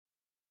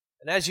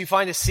And as you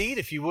find a seat,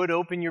 if you would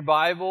open your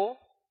Bible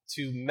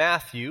to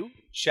Matthew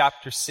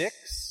chapter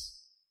 6.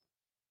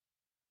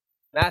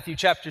 Matthew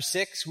chapter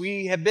 6,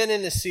 we have been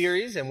in a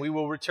series, and we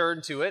will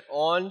return to it,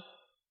 on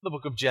the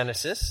book of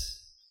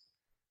Genesis.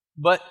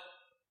 But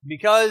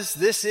because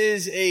this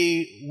is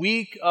a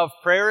week of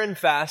prayer and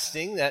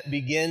fasting that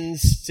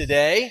begins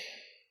today,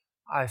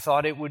 I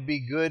thought it would be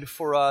good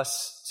for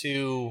us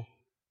to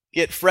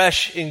get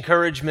fresh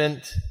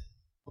encouragement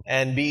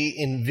and be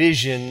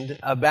envisioned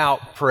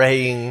about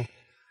praying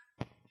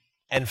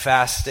and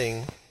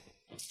fasting.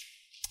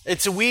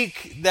 It's a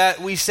week that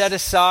we set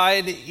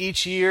aside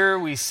each year.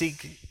 We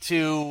seek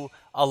to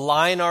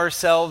align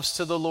ourselves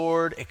to the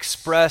Lord,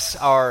 express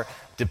our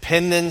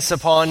dependence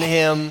upon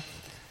Him.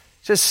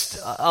 Just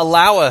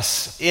allow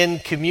us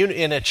in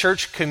a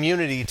church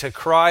community to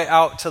cry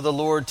out to the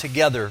Lord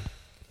together.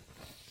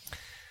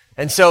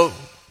 And so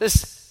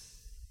this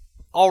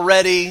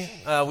already,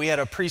 we had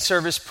a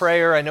pre-service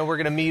prayer. I know we're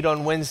going to meet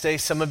on Wednesday.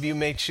 Some of you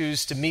may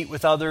choose to meet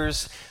with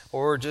others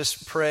or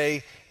just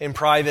pray in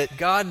private.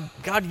 God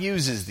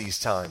uses these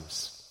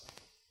times.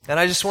 And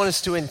I just want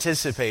us to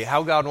anticipate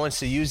how God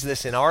wants to use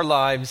this in our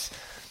lives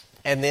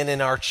and then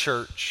in our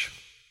church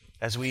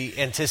as we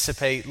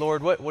anticipate,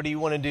 Lord, what do you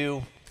want to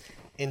do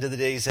into the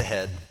days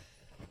ahead?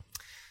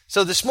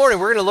 So this morning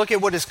we're going to look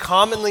at what is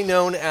commonly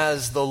known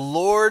as the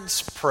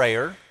Lord's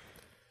Prayer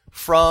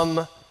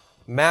from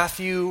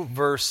Matthew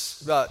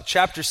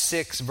chapter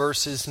 6,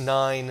 verses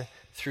 9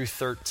 through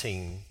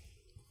 13.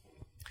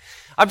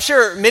 I'm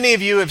sure many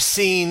of you have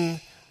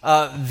seen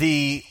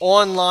the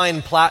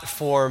online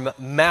platform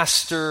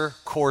Master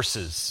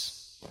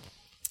Courses.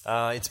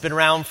 It's been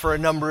around for a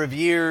number of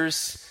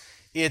years.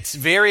 It's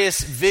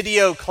various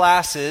video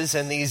classes,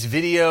 and these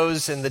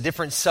videos and the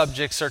different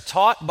subjects are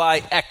taught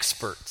by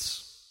experts.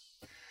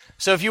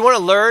 So if you want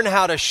to learn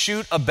how to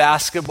shoot a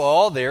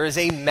basketball, there is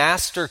a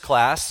master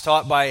class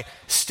taught by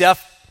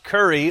Steph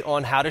Curry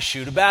on how to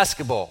shoot a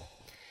basketball.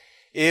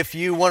 If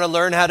you want to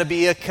learn how to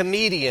be a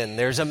comedian,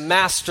 there's a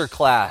master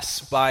class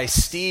by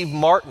Steve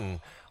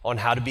Martin on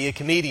how to be a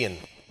comedian.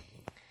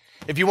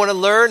 If you want to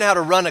learn how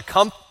to run a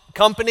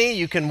company,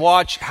 you can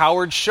watch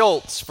Howard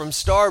Schultz from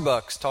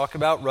Starbucks talk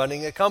about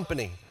running a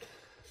company.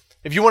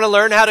 If you want to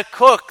learn how to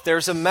cook,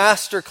 there's a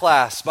master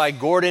class by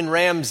Gordon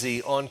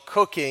Ramsay on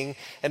cooking.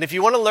 And if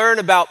you want to learn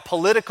about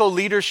political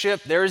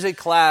leadership, there is a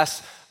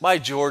class by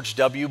George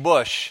W.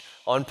 Bush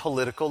on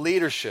political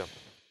leadership.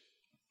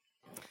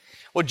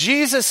 Well,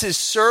 Jesus'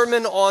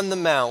 Sermon on the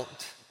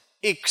Mount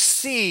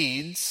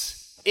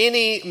exceeds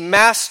any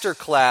master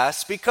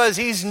class because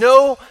he's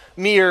no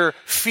mere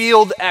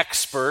field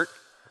expert.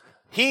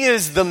 He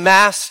is the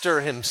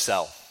master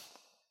himself.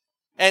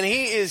 And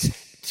he is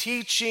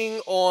teaching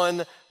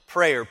on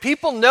prayer.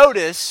 People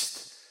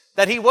noticed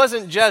that he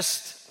wasn't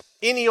just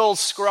any old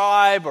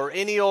scribe or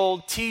any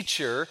old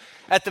teacher.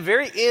 At the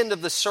very end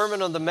of the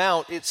Sermon on the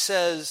Mount, it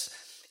says,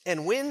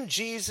 "And when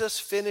Jesus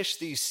finished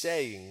these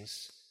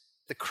sayings,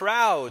 the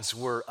crowds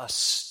were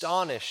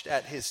astonished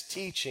at his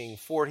teaching,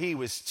 for he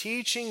was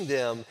teaching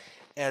them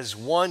as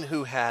one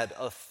who had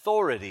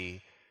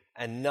authority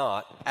and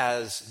not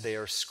as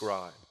their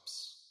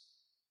scribes."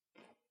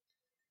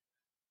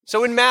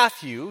 So in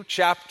Matthew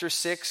chapter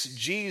 6,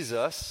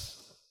 Jesus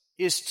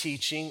is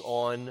teaching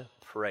on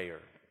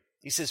prayer.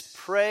 He says,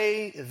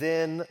 "Pray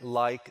then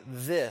like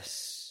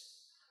this."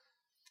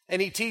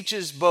 And he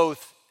teaches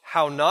both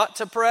how not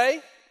to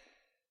pray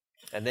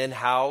and then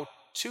how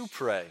to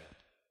pray.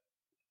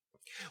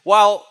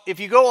 While if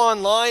you go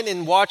online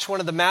and watch one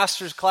of the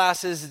master's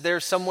classes,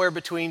 they're somewhere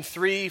between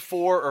 3,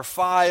 4, or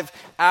 5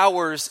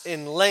 hours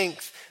in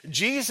length.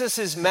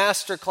 Jesus'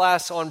 master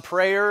class on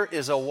prayer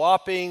is a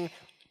whopping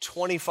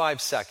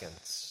 25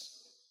 seconds.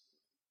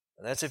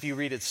 And that's if you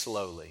read it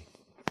slowly.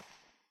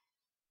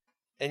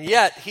 And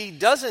yet, he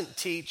doesn't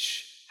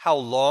teach how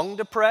long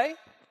to pray.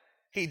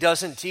 He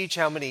doesn't teach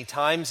how many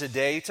times a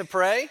day to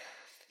pray.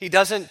 He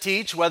doesn't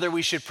teach whether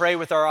we should pray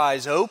with our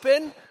eyes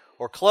open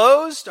or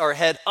closed, our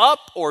head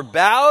up or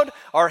bowed,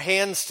 our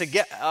hands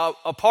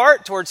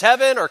apart towards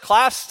heaven or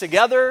clasped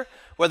together,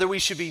 whether we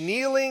should be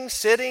kneeling,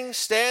 sitting,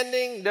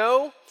 standing.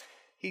 No,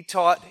 he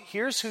taught,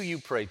 here's who you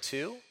pray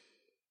to,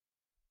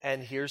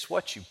 and here's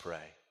what you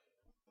pray.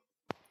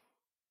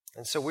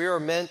 And so we are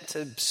meant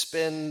to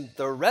spend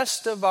the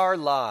rest of our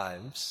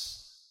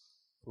lives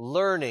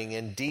learning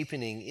and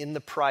deepening in the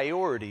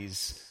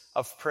priorities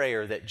of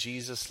prayer that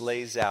Jesus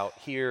lays out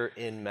here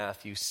in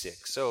Matthew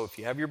 6. So if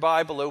you have your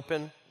Bible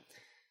open,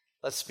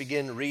 let's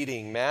begin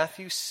reading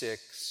Matthew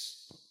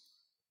 6,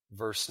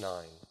 verse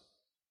 9.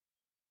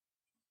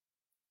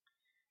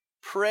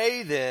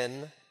 "Pray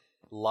then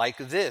like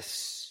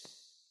this: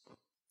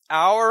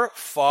 Our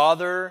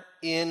Father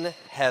in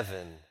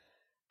heaven,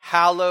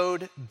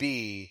 hallowed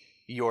be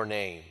your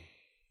name.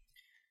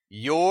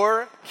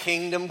 Your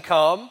kingdom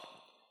come,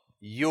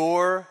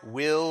 your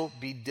will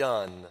be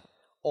done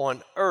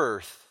on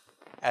earth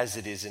as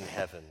it is in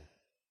heaven.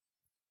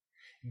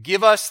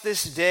 Give us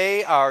this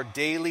day our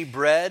daily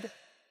bread,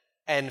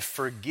 and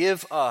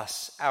forgive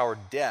us our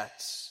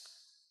debts,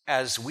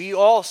 as we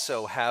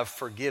also have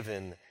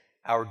forgiven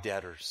our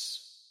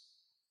debtors.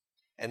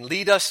 And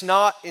lead us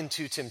not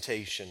into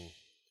temptation,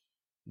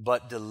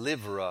 but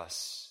deliver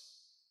us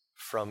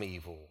from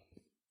evil.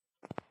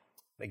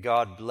 May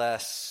God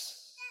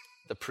bless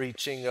the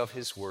preaching of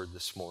his word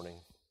this morning.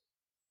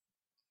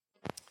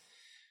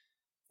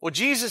 Well,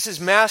 Jesus'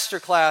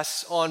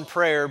 masterclass on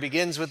prayer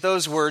begins with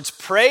those words,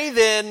 "Pray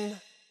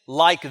then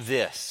like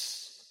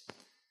this."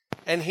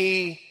 And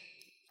he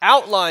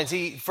outlines,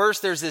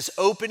 first there's this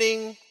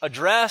opening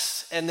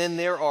address, and then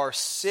there are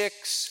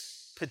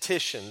 6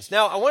 petitions.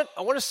 Now, I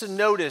want us to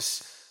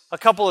notice a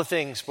couple of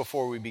things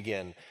before we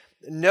begin.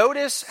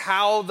 Notice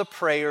how the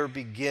prayer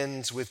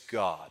begins with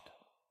God.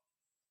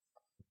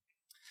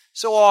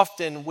 So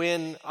often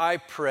when I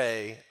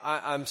pray,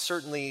 I'm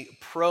certainly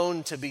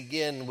prone to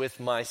begin with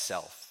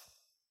myself.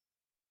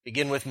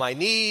 Begin with my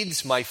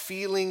needs, my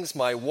feelings,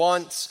 my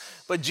wants.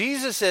 But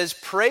Jesus says,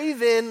 pray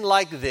then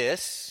like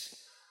this.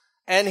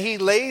 And he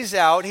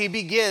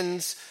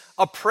begins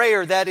a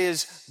prayer that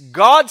is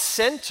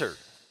God-centered.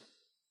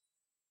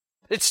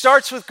 It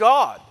starts with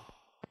God.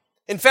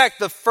 In fact,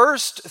 the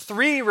first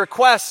 3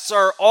 requests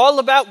are all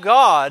about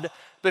God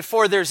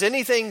before there's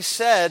anything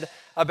said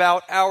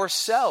about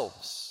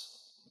ourselves.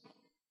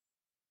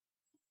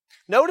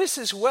 Notice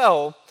as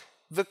well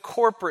the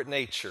corporate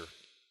nature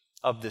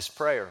of this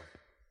prayer.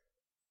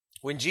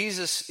 When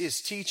Jesus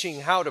is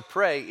teaching how to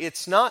pray,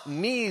 it's not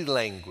me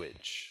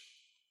language.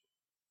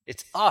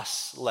 It's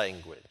us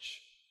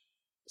language.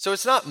 So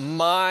it's not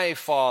my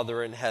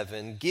Father in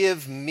heaven,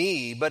 give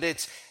me, but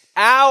it's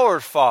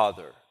our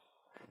Father.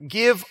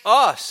 Give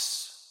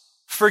us,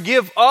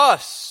 forgive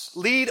us,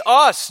 lead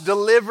us,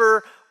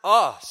 deliver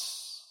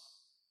us.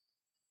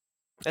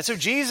 And so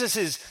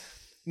Jesus'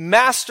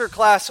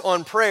 masterclass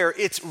on prayer,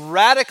 it's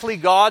radically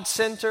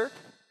God-centered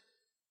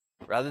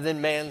rather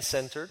than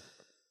man-centered.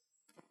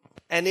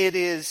 And it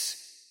is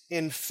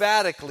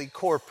emphatically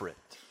corporate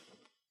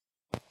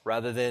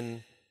rather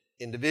than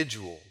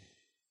individual.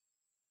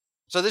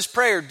 So this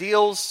prayer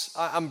deals,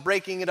 I'm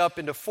breaking it up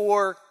into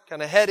 4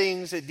 kind of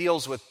headings. It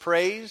deals with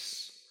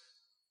praise,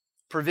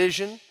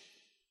 provision,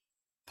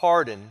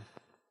 pardon,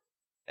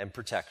 and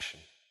protection.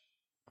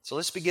 So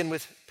let's begin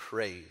with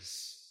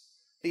praise.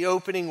 The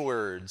opening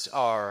words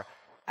are,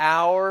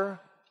 "Our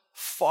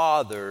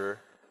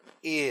Father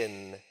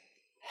in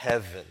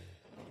heaven."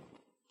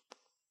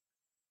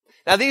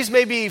 Now, these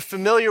may be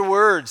familiar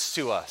words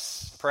to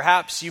us.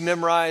 Perhaps you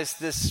memorized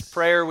this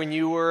prayer when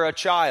you were a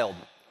child.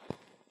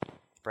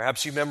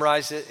 Perhaps you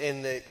memorized it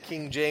in the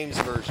King James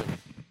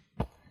Version.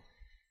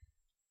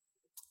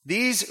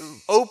 These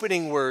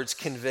opening words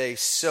convey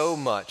so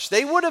much.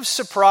 They would have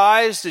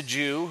surprised a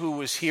Jew who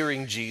was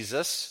hearing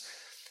Jesus,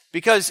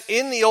 because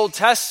in the Old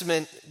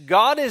Testament,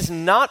 God is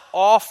not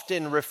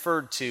often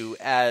referred to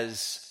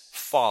as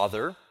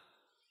Father.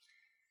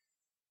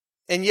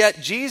 And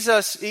yet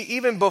Jesus,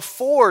 even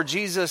before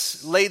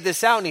Jesus laid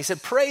this out, and he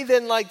said, pray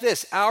then like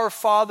this, "Our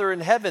Father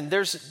in heaven."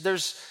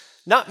 There's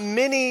not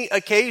many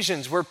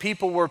occasions where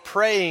people were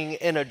praying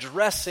and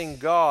addressing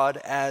God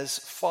as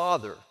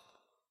Father.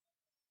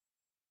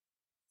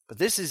 But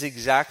this is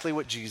exactly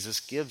what Jesus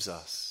gives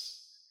us.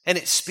 And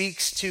it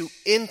speaks to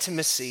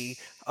intimacy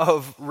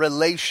of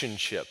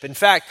relationship. In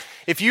fact,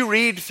 if you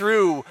read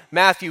through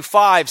Matthew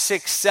 5,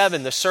 6,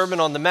 7, the Sermon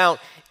on the Mount,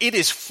 it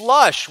is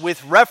flush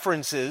with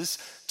references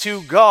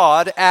to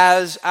God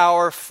as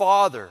our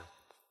Father.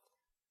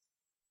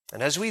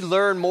 And as we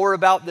learn more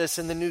about this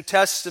in the New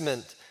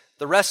Testament,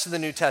 the rest of the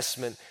New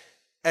Testament,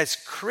 as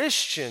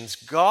Christians,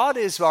 God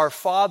is our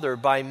Father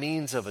by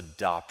means of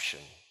adoption.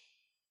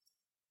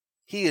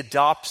 He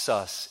adopts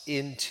us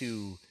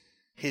into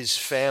his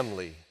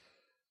family.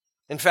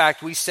 In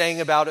fact, we sang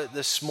about it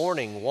this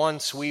morning.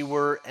 Once we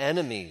were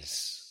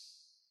enemies.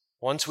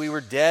 Once we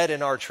were dead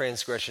in our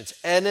transgressions,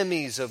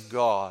 enemies of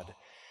God.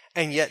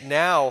 And yet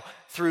now,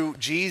 through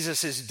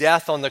Jesus'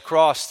 death on the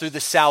cross, through the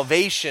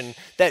salvation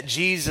that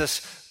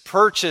Jesus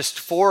purchased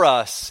for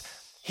us,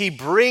 he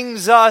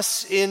brings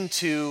us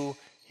into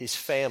his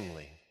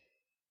family.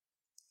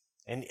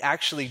 And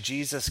actually,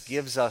 Jesus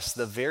gives us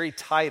the very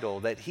title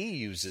that he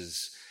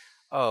uses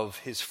of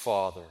his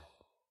Father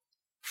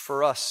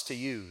for us to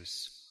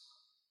use.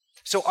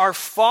 So our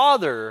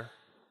Father,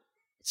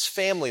 it's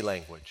family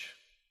language.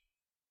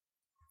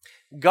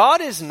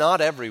 God is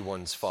not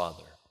everyone's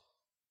Father.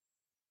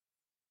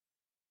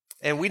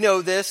 And we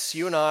know this,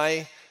 you and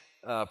I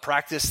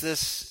practice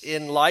this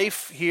in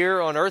life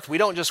here on earth. We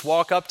don't just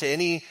walk up to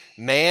any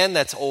man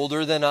that's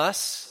older than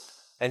us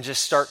and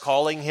just start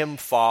calling him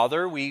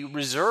Father. We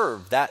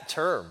reserve that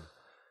term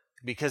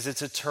because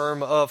it's a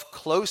term of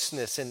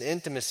closeness and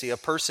intimacy, a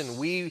person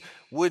we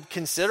would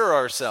consider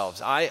ourselves.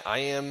 I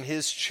am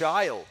his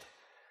child.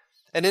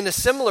 And in a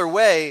similar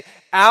way,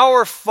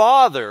 our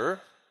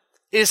Father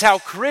is how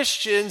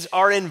Christians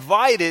are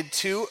invited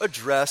to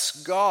address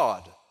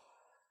God.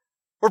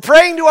 We're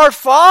praying to our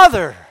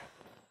Father.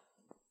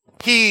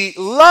 He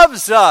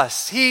loves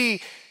us.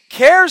 He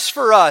cares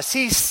for us.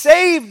 He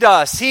saved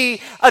us.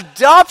 He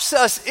adopts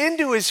us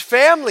into his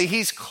family.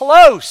 He's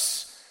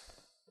close.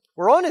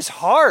 We're on his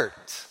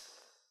heart.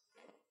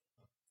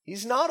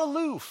 He's not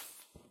aloof.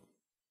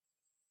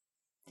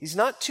 He's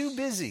not too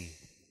busy.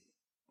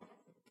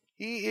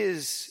 He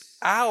is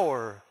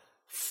our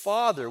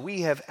Father.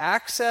 We have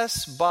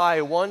access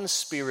by one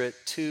Spirit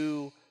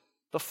to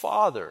the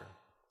Father, it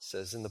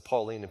says in the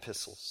Pauline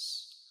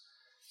epistles.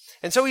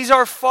 And so he's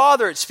our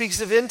Father. It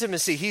speaks of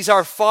intimacy. He's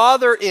our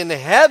Father in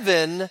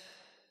heaven,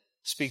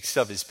 speaks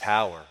of his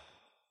power.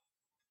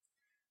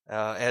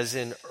 As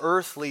an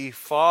earthly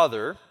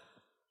father,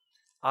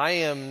 I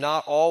am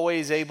not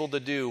always able to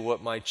do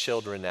what my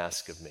children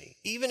ask of me,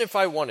 even if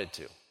I wanted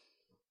to.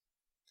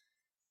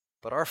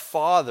 But our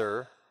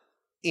Father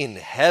in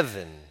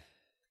heaven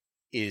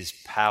is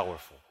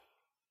powerful.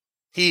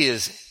 He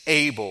is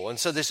able. And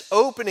so this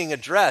opening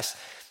address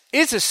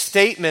is a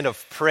statement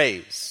of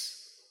praise.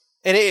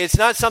 And it's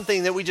not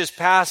something that we just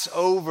pass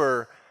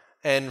over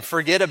and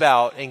forget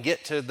about and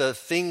get to the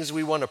things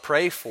we want to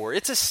pray for.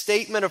 It's a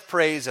statement of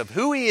praise of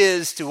who he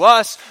is to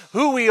us,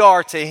 who we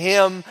are to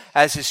him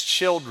as his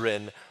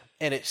children,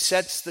 and it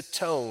sets the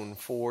tone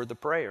for the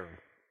prayer.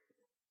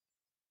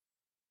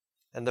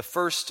 And the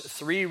first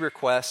three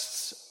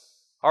requests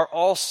are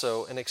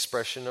also an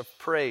expression of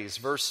praise.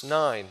 Verse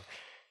 9,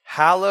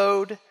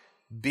 hallowed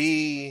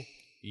be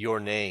your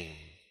name.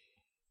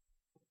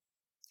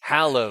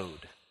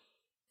 Hallowed.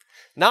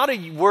 Not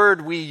a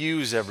word we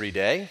use every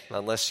day,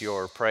 unless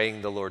you're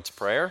praying the Lord's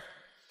Prayer.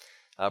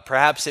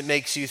 Perhaps it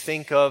makes you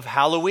think of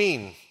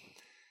Halloween.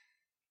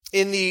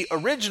 In the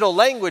original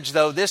language,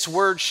 though, this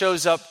word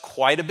shows up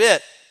quite a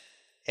bit,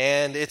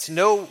 and it's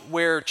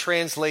nowhere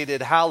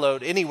translated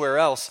hallowed anywhere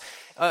else.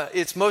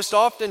 It's most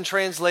often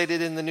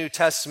translated in the New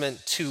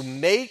Testament to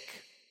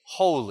make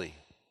holy,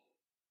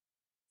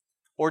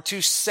 or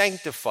to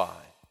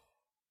sanctify,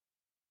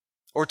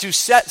 or to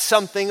set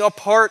something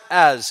apart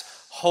as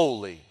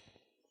holy.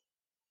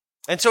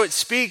 And so it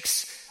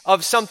speaks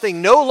of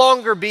something no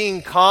longer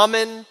being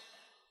common,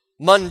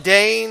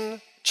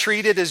 mundane,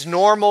 treated as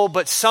normal,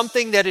 but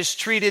something that is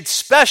treated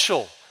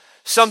special,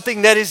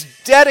 something that is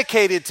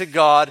dedicated to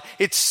God.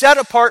 It's set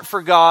apart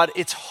for God.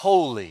 It's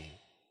holy.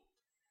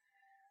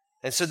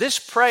 And so this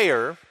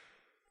prayer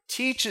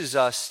teaches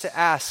us to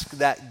ask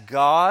that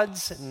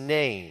God's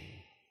name,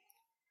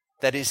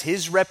 that is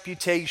his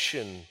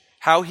reputation,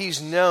 how he's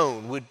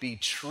known, would be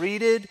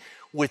treated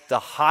with the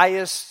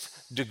highest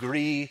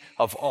degree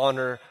of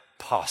honor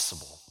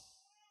possible.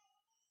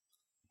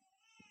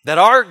 That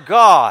our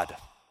God,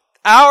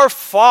 our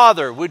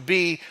Father, would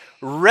be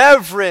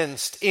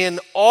reverenced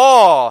in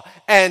awe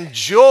and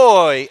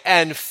joy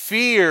and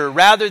fear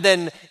rather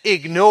than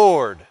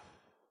ignored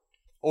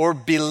or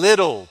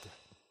belittled.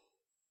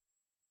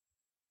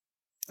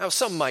 Now,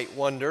 some might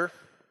wonder,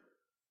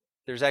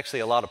 there's actually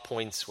a lot of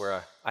points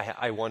where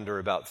I wonder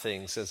about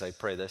things as I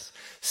pray this.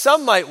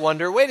 Some might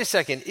wonder, wait a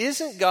second,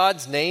 isn't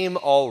God's name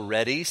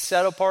already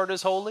set apart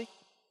as holy?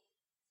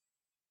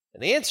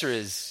 And the answer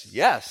is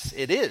yes,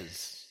 it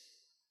is.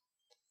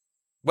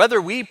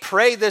 Whether we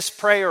pray this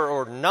prayer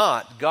or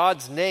not,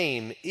 God's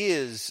name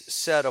is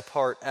set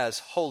apart as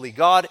holy.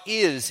 God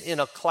is in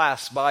a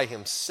class by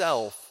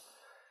himself.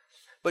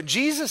 But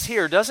Jesus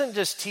here doesn't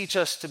just teach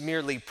us to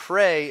merely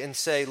pray and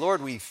say,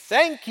 Lord, we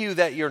thank you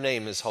that your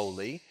name is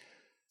holy.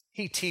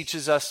 He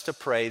teaches us to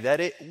pray that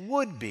it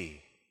would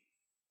be.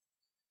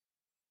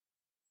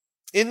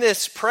 In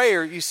this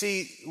prayer, you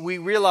see, we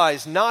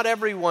realize not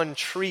everyone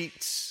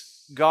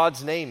treats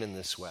God's name in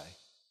this way.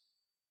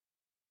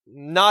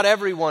 Not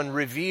everyone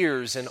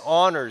reveres and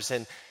honors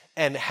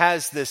and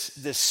has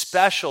this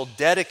special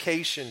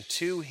dedication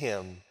to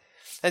him.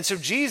 And so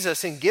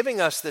Jesus, in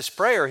giving us this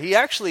prayer, he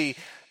actually,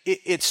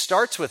 it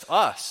starts with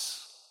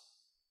us.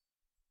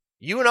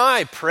 You and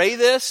I pray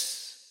this.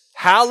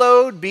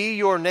 Hallowed be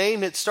your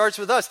name. It starts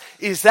with us.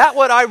 Is that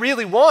what I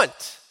really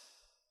want?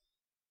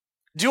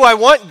 Do I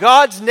want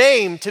God's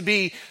name to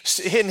be,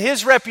 in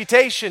his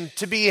reputation,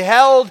 to be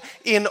held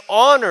in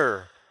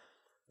honor?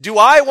 Do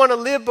I want to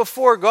live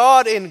before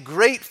God in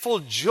grateful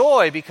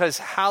joy because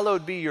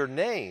hallowed be your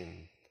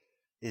name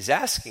is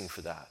asking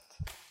for that?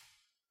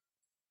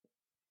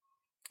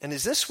 And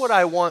is this what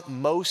I want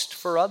most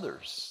for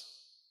others?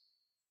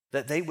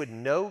 That they would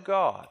know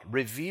God,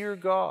 revere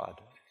God.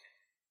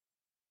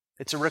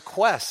 It's a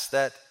request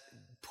that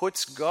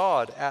puts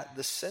God at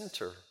the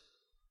center.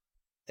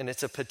 And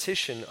it's a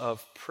petition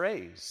of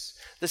praise.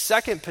 The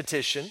second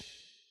petition,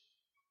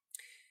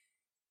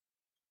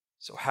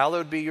 so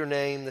hallowed be your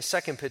name. The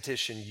second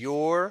petition,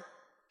 your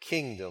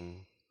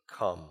kingdom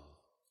come.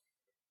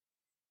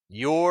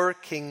 Your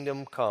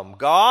kingdom come.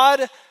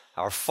 God,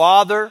 our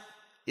Father,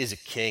 is a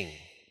king.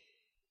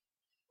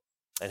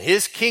 And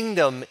his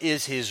kingdom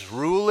is his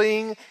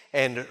ruling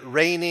and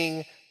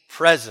reigning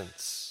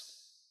presence.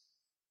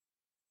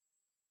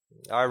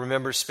 I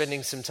remember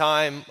spending some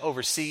time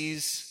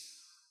overseas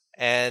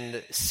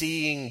and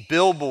seeing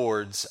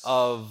billboards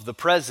of the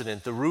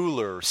president, the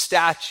ruler,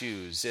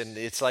 statues. And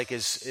it's like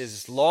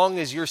as long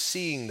as you're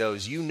seeing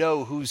those, you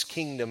know whose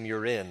kingdom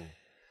you're in.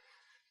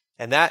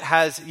 And that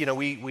has,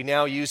 we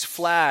now use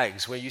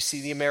flags. When you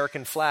see the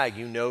American flag,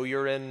 you know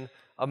you're in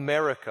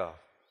America.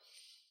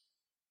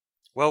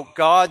 Well,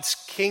 God's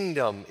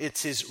kingdom,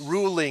 it's his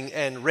ruling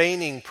and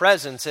reigning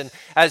presence. And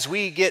as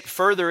we get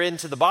further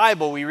into the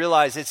Bible, we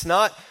realize it's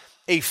not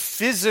a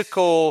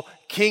physical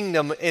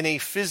kingdom in a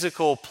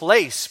physical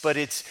place, but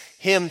it's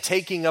him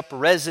taking up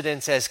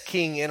residence as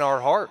king in our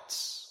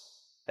hearts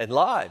and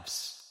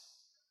lives.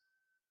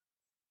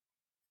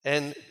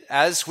 And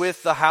as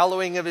with the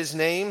hallowing of his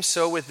name,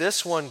 so with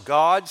this one,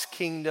 God's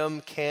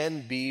kingdom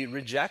can be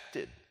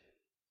rejected.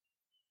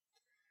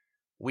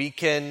 We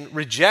can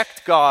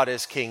reject God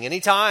as king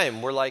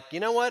anytime we're like, you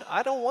know what,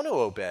 I don't want to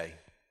obey.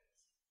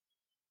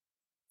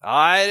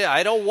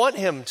 I don't want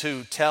him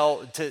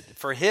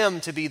for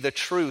him to be the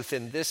truth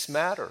in this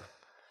matter.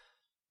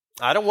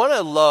 I don't want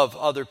to love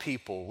other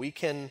people. We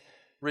can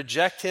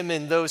reject him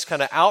in those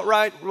kind of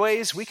outright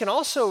ways. We can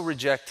also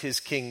reject his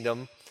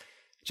kingdom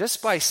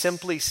just by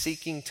simply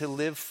seeking to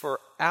live for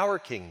our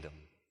kingdom,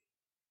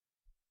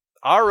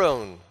 our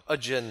own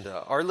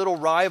agenda, our little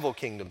rival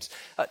kingdoms.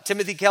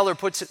 Timothy Keller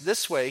puts it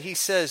this way. He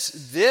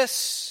says,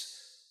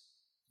 this,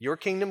 your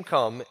kingdom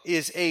come,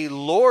 is a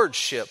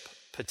lordship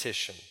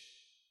petition.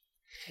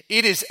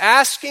 It is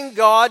asking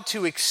God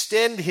to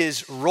extend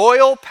his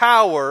royal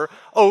power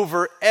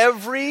over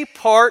every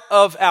part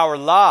of our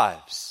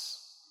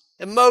lives,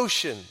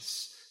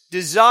 emotions,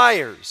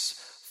 desires,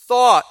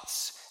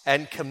 thoughts,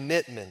 and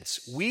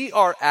commitments. We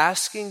are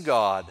asking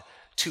God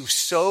to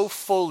so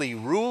fully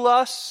rule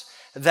us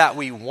that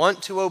we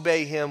want to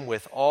obey him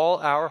with all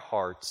our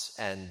hearts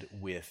and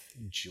with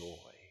joy.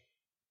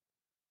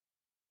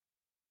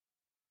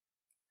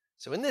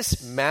 So in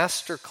this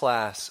master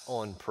class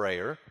on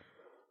prayer,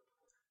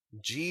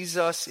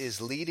 Jesus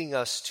is leading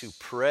us to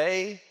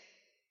pray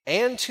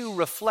and to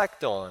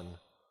reflect on,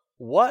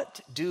 what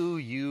do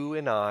you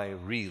and I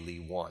really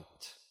want?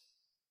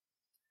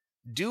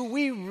 Do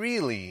we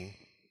really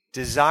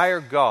desire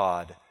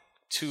God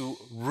to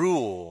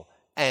rule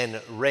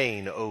and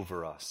reign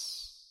over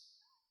us?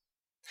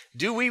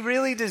 Do we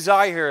really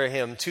desire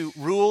him to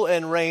rule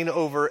and reign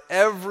over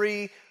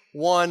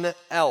everyone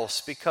else?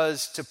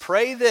 Because to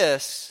pray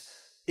this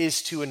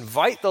is to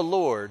invite the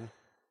Lord,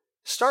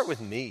 start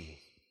with me.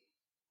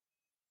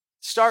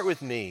 Start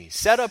with me.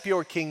 Set up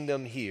your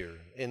kingdom here,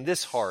 in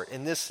this heart,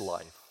 in this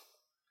life.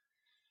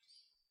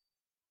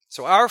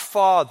 So our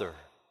Father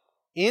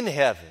in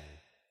heaven,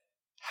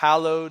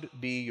 hallowed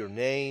be your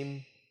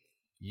name.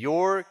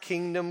 Your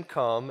kingdom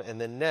come,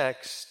 and then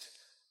next,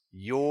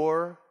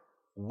 your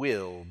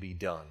will be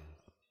done.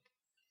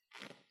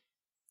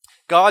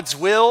 God's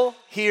will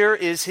here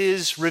is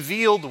his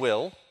revealed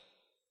will.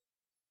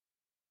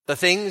 The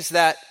things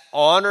that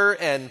honor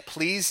and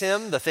please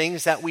him, the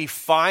things that we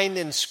find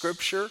in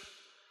Scripture.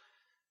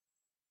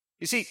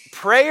 You see,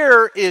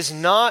 prayer is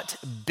not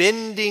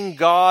bending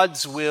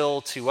God's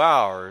will to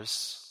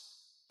ours.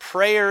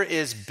 Prayer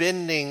is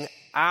bending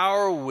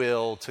our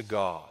will to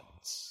God's.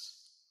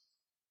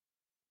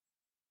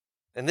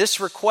 And this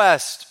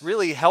request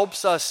really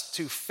helps us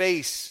to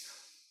face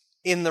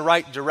in the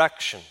right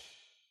direction.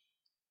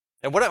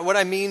 And what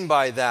I mean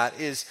by that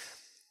is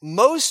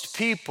most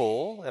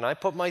people, and I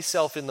put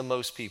myself in the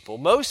most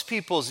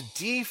people's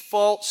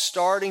default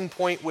starting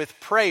point with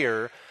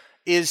prayer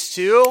is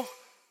to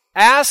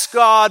ask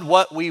God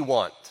what we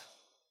want.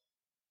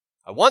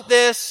 I want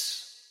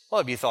this.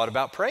 Well, have you thought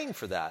about praying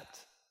for that?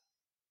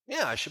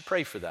 Yeah, I should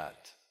pray for that.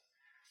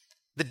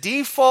 The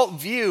default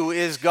view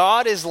is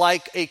God is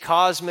like a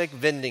cosmic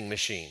vending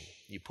machine.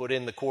 You put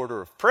in the quarter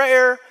of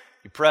prayer,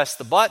 you press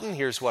the button,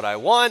 here's what I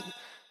want,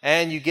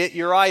 and you get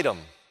your item,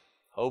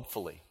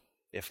 hopefully.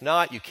 If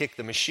not, you kick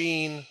the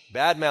machine,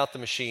 badmouth the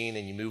machine,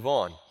 and you move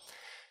on.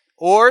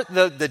 Or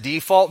the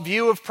default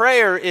view of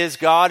prayer is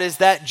God is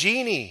that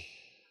genie,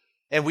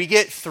 and we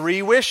get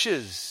 3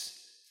 wishes.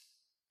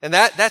 And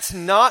that's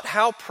not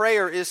how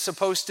prayer is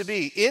supposed to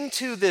be.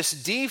 Into this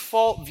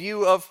default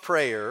view of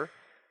prayer,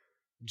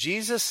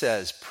 Jesus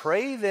says,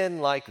 pray then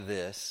like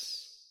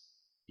this,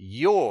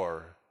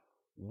 your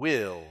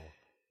will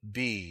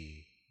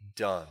be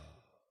done.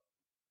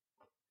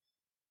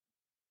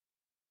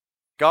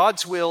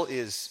 God's will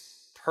is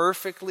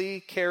perfectly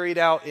carried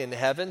out in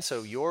heaven,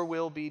 so your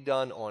will be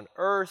done on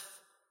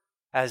earth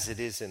as it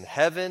is in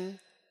heaven.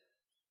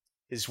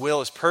 His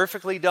will is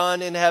perfectly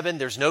done in heaven.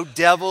 There's no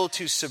devil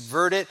to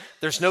subvert it.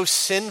 There's no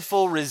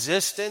sinful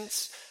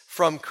resistance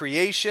from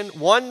creation.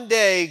 One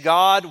day,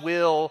 God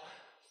will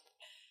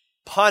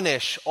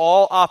punish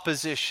all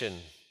opposition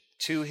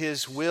to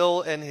his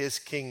will and his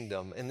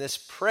kingdom. And this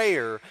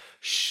prayer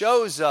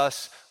shows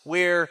us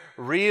where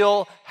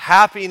real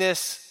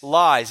happiness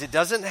lies. It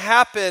doesn't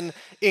happen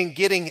in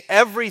getting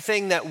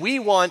everything that we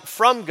want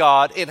from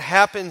God. It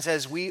happens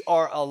as we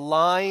are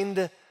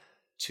aligned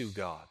to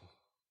God.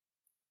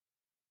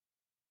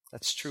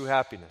 That's true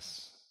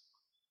happiness.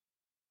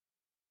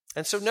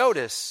 And so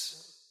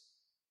notice,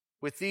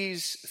 with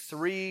these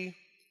 3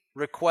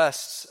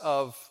 requests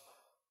of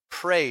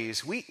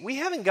praise, we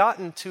haven't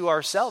gotten to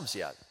ourselves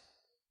yet.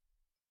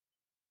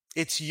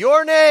 It's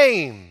your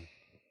name,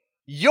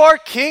 your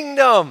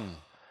kingdom,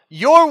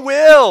 your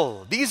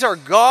will. These are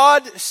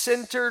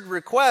God-centered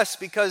requests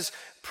because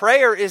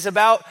prayer is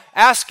about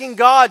asking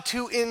God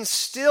to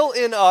instill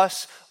in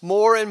us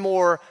more and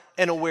more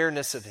an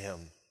awareness of Him.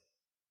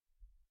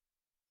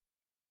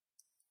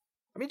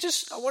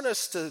 I want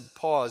us to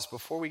pause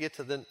before we get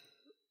to the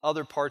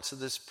other parts of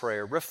this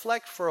prayer.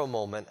 Reflect for a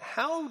moment.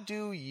 How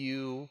do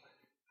you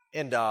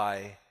and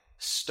I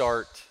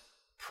start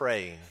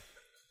praying?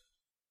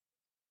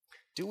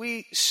 Do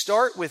we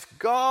start with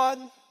God,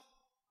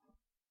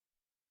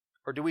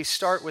 or do we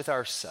start with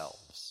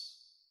ourselves?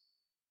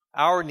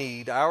 Our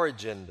need, our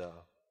agenda?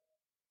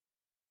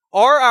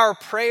 Are our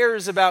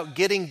prayers about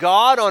getting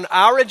God on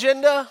our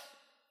agenda,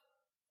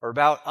 or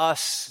about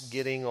us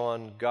getting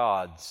on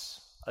God's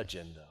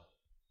agenda?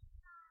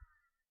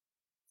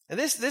 And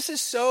this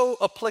is so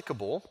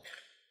applicable.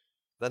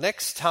 The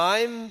next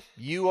time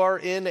you are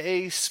in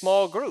a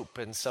small group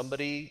and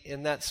somebody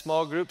in that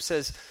small group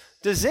says,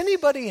 "Does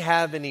anybody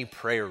have any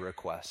prayer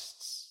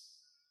requests?"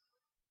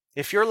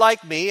 If you're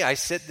like me, I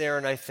sit there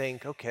and I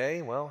think,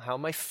 okay, well, how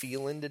am I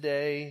feeling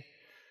today?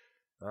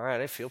 All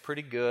right, I feel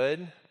pretty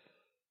good.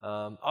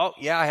 I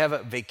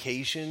have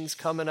vacations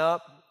coming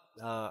up.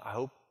 I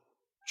hope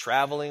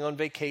traveling on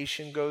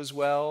vacation goes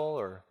well.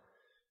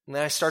 And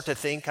then I start to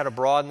think, kind of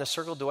broaden the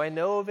circle. Do I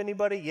know of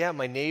anybody? Yeah,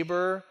 my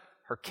neighbor,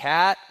 her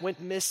cat went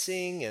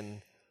missing,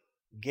 and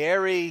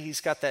Gary, he's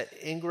got that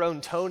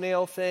ingrown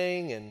toenail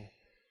thing,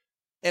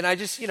 and I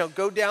just,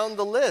 go down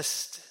the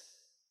list.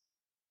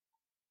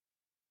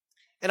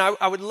 And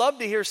I would love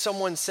to hear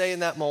someone say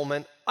in that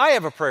moment, I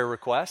have a prayer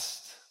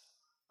request.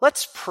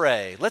 Let's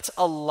pray. Let's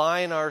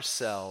align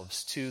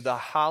ourselves to the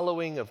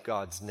hallowing of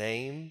God's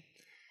name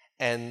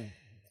and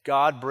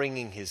God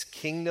bringing His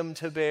kingdom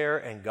to bear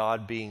and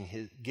God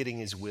getting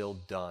His will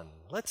done.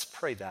 Let's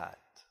pray that.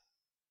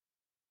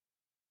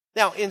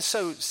 Now, in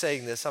so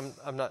saying this,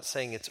 I'm not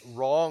saying it's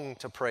wrong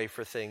to pray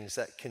for things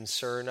that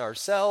concern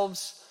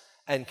ourselves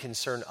and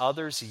concern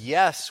others.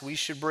 Yes, we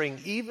should bring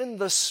even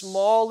the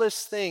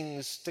smallest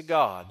things to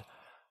God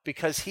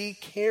because He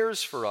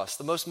cares for us,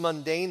 the most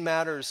mundane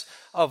matters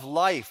of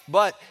life.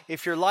 But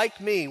if you're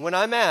like me, when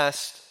I'm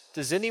asked,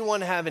 does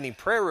anyone have any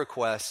prayer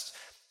requests,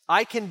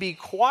 I can be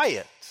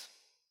quiet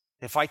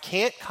if I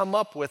can't come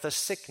up with a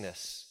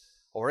sickness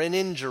or an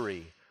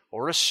injury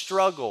or a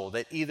struggle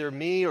that either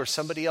me or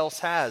somebody else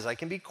has. I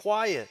can be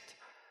quiet.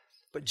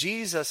 But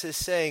Jesus is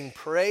saying,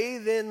 pray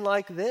then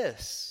like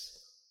this: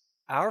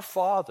 Our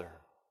Father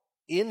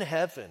in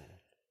heaven,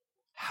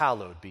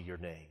 hallowed be your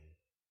name.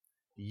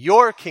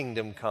 Your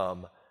kingdom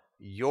come,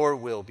 your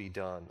will be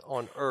done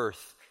on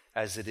earth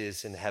as it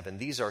is in heaven.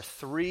 These are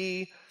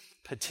three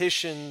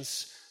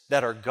petitions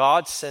that are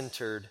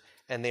God-centered,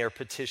 and they are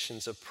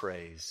petitions of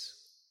praise.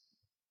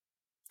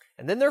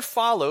 And then they're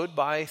followed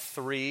by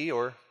 3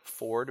 or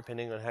 4,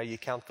 depending on how you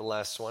count the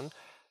last one,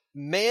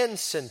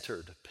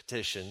 man-centered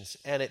petitions,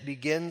 and it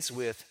begins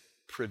with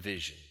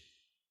provision.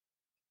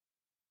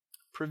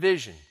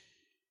 Provision.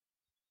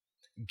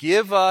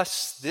 Give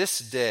us this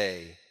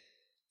day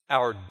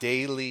our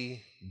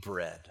daily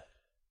bread.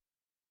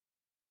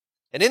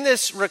 And in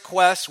this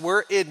request,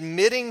 we're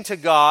admitting to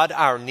God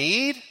our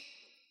need.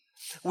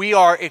 We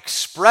are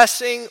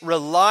expressing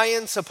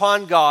reliance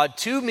upon God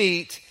to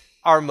meet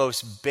our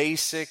most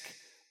basic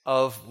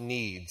of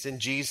needs. In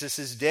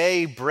Jesus'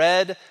 day,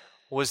 bread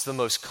was the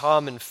most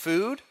common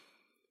food.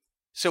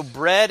 So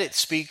bread, it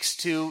speaks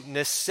to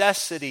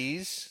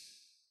necessities,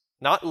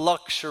 not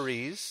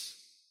luxuries.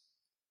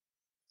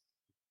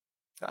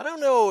 I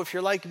don't know if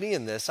you're like me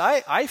in this.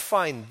 I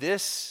find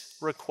this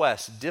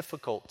request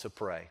difficult to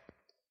pray.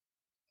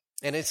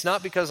 And it's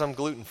not because I'm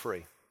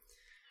gluten-free.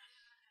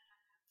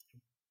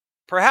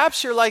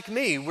 Perhaps you're like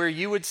me, where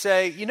you would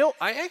say,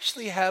 I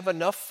actually have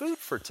enough food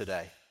for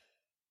today.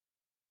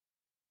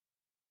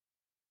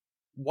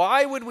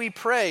 Why would we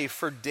pray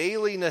for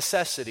daily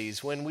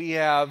necessities when we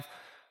have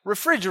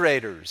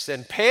refrigerators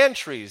and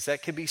pantries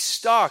that can be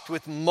stocked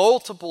with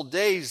multiple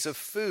days of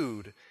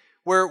food,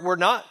 where we're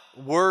not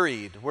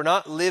worried, we're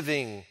not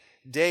living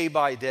day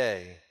by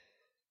day?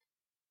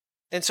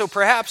 And so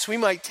perhaps we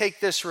might take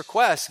this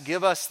request,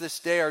 give us this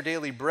day our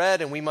daily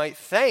bread, and we might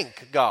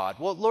thank God.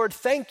 Well, Lord,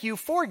 thank you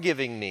for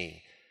giving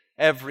me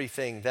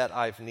everything that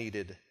I've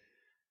needed.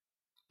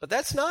 But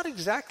that's not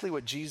exactly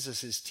what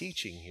Jesus is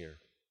teaching here.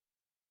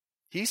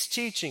 He's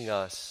teaching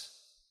us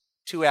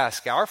to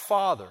ask our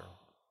Father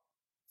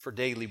for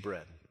daily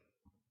bread.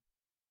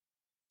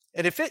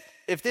 And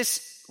if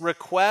this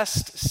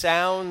request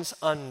sounds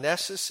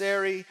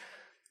unnecessary,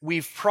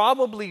 we've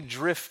probably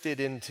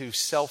drifted into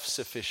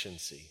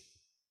self-sufficiency.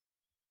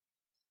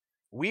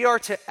 We are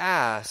to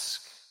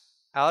ask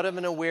out of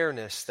an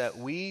awareness that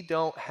we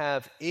don't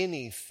have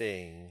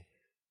anything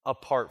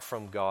apart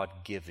from God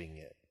giving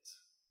it.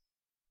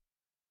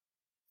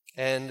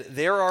 And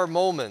there are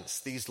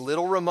moments, these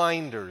little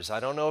reminders. I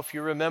don't know if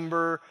you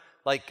remember,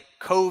 like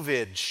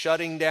COVID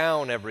shutting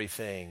down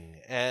everything,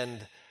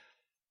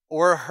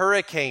 or a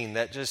hurricane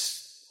that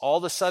just all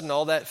of a sudden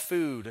all that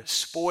food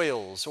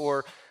spoils,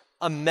 or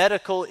a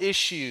medical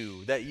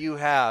issue that you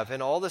have,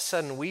 and all of a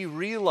sudden we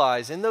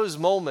realize in those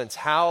moments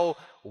how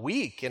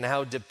weak and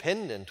how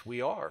dependent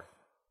we are.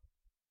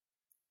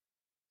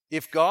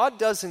 if God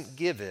doesn't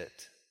give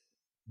it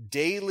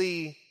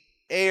daily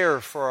air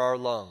for our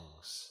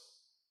lungs,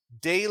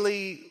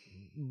 daily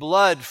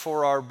blood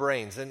for our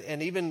brains,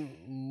 and even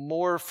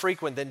more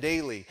frequent than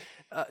daily,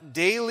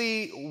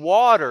 daily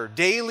water,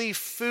 daily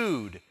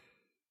food.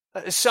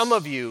 Some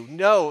of you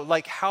know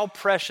like how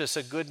precious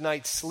a good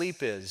night's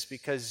sleep is,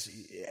 because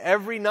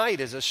every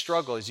night is a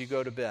struggle as you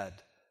go to bed.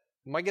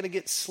 Am I going to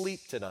get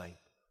sleep tonight?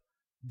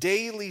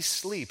 Daily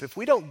sleep. If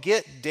we don't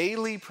get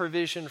daily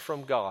provision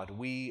from God,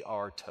 we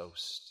are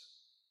toast.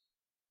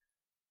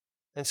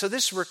 And so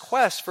this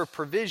request for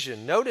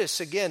provision, notice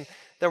again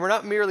that we're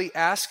not merely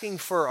asking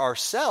for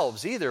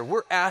ourselves either.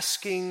 We're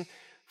asking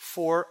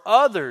for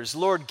others.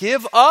 Lord,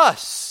 give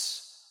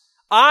us.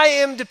 I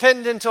am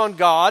dependent on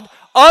God.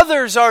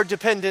 Others are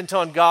dependent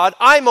on God.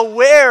 I'm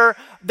aware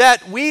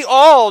that we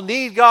all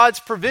need God's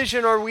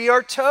provision or we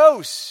are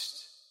toast.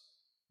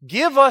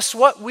 Give us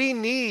what we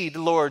need,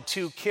 Lord,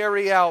 to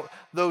carry out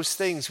those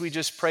things we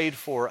just prayed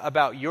for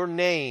about your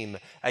name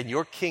and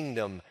your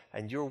kingdom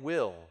and your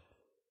will.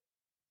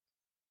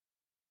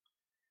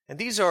 And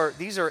these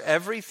are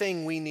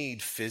everything we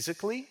need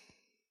physically.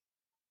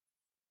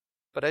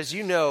 But as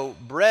you know,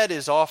 bread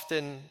is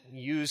often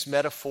used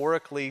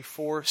metaphorically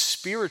for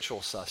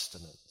spiritual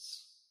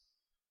sustenance.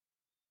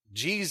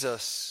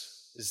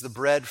 Jesus is the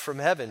bread from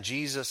heaven.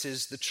 Jesus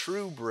is the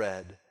true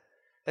bread.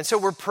 And so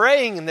we're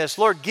praying in this,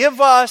 Lord, give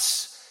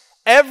us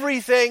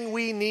everything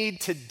we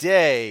need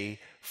today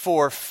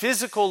for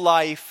physical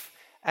life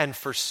and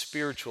for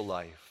spiritual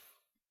life.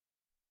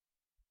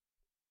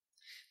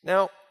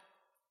 Now,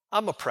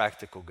 I'm a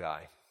practical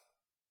guy.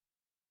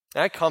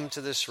 I come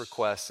to this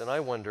request and I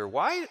wonder,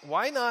 why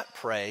not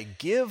pray,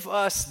 give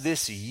us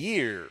this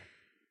year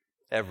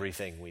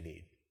everything we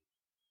need?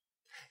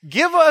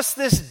 Give us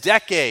this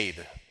decade.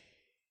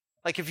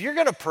 Like if you're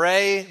going to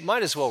pray,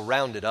 might as well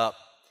round it up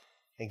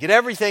and get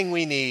everything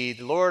we need.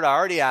 Lord, I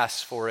already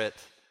asked for it.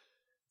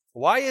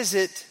 Why is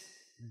it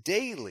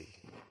daily?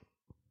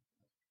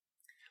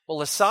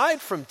 Well,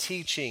 aside from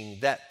teaching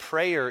that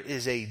prayer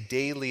is a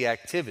daily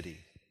activity,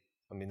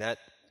 I mean, that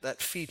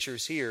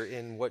features here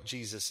in what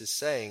Jesus is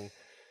saying.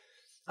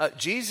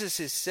 Jesus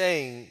is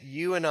saying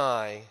you and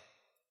I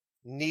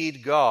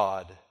need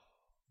God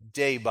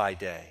day by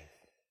day.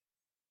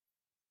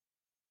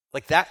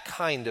 Like that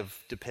kind of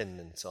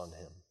dependence on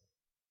Him.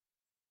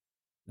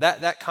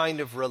 That kind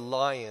of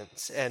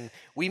reliance. And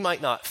we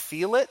might not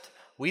feel it.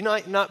 We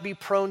might not be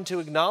prone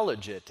to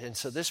acknowledge it. And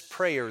so this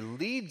prayer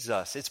leads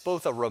us. It's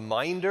both a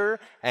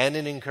reminder and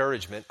an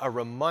encouragement. A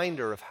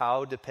reminder of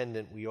how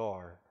dependent we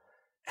are.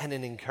 And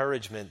an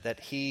encouragement that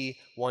He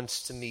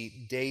wants to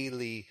meet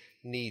daily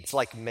needs.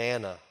 Like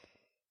manna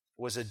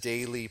was a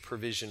daily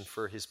provision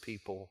for His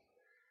people.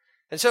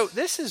 And so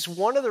this is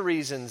one of the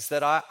reasons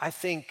that I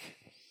think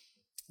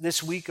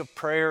this week of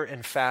prayer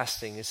and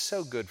fasting is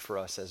so good for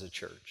us as a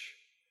church.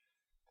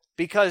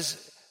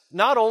 Because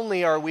not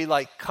only are we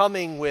like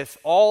coming with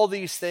all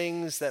these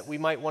things that we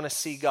might want to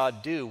see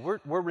God do,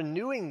 we're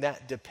renewing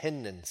that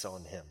dependence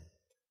on Him.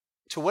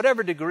 To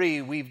whatever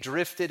degree we've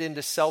drifted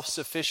into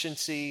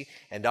self-sufficiency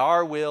and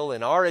our will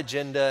and our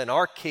agenda and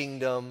our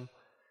kingdom,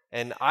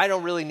 and I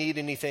don't really need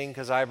anything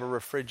because I have a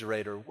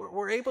refrigerator,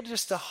 we're able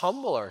just to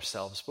humble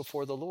ourselves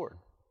before the Lord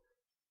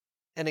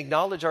and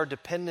acknowledge our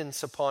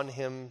dependence upon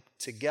Him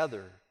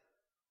together.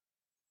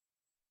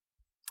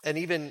 And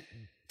even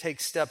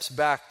take steps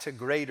back to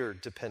greater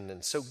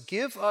dependence. So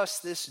give us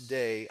this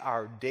day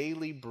our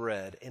daily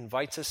bread,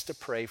 invites us to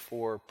pray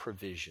for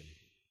provision.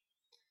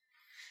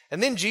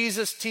 And then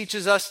Jesus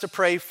teaches us to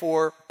pray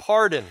for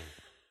pardon.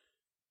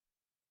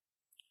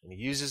 And He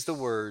uses the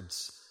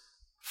words,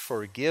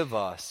 forgive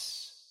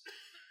us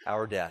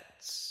our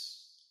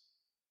debts.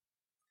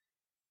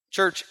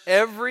 Church,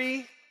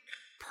 every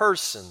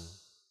person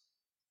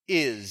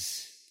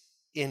is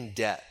in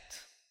debt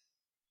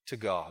to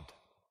God.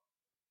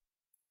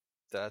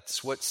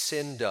 That's what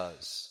sin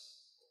does.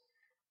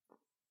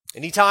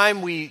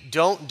 Anytime we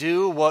don't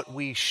do what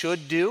we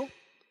should do,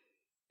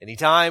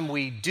 anytime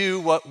we do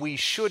what we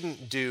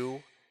shouldn't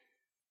do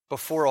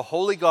before a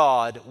holy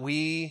God,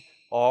 we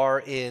are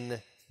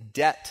in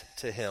debt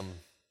to Him.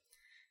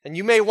 And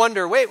you may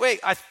wonder, wait,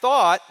 I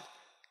thought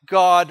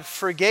God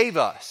forgave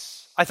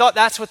us. I thought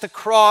that's what the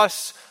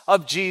cross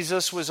of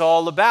Jesus was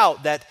all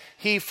about, that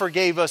He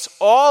forgave us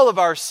all of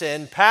our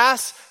sin,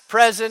 past,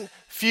 present,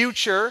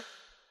 future.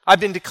 I've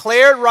been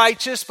declared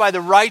righteous by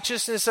the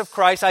righteousness of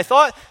Christ. I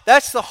thought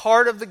that's the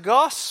heart of the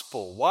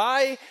gospel.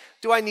 Why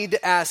do I need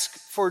to ask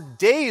for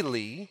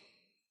daily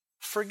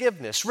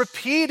forgiveness?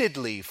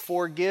 Repeatedly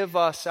forgive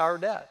us our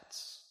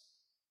debts.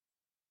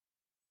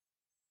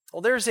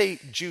 Well, there's a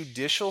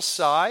judicial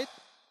side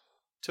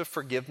to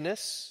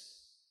forgiveness,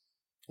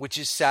 which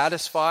is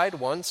satisfied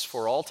once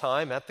for all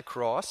time at the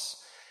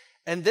cross.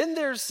 And then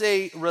there's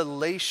a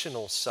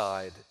relational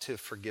side to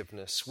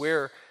forgiveness,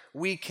 where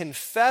we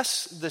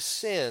confess the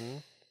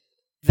sin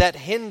that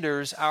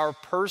hinders our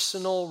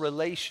personal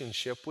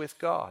relationship with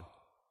God.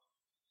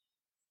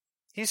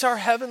 He's our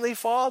Heavenly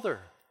Father.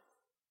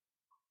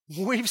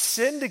 We've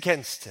sinned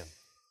against Him.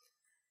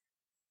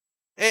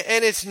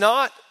 And it's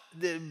not,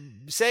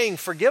 saying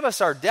forgive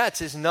us our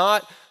debts is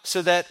not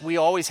so that we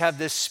always have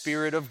this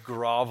spirit of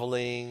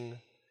groveling,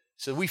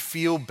 so we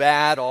feel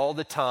bad all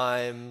the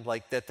time,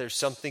 like that there's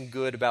something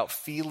good about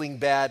feeling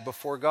bad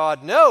before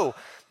God. No,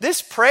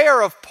 this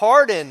prayer of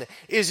pardon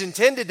is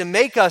intended to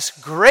make us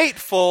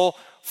grateful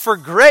for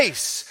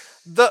grace.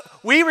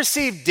 We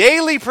receive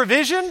daily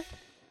provision.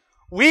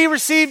 We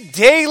receive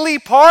daily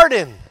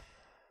pardon.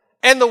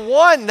 And the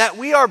one that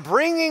we are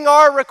bringing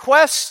our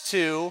requests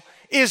to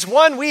is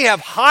one we have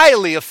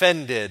highly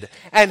offended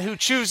and who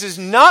chooses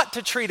not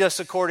to treat us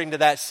according to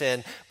that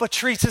sin, but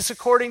treats us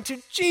according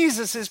to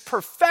Jesus'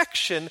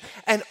 perfection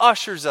and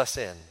ushers us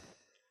in.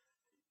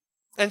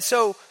 And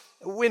so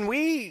when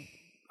we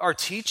are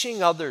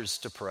teaching others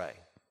to pray,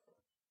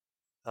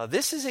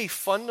 this is a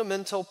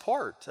fundamental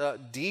part.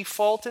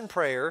 Default in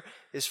prayer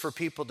is for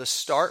people to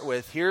start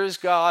with, here's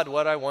God,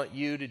 what I want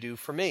you to do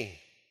for me.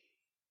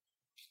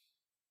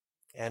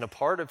 And a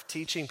part of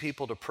teaching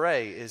people to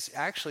pray is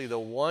actually the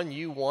one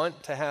you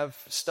want to have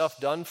stuff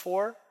done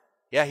for.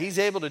 Yeah, he's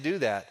able to do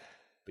that,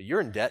 but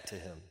you're in debt to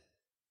him.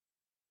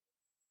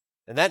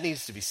 And that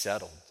needs to be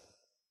settled.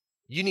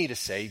 You need a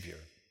Savior.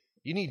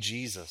 You need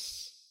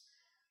Jesus.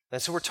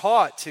 And so we're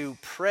taught to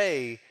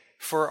pray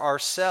for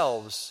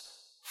ourselves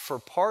for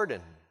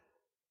pardon.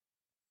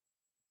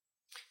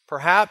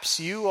 Perhaps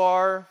you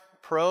are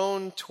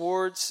prone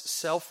towards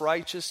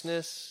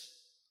self-righteousness,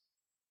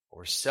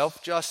 or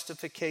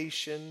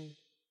self-justification,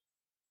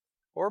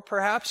 or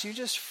perhaps you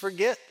just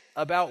forget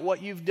about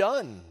what you've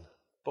done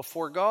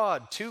before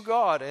God, to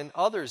God and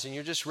others, and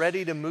you're just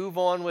ready to move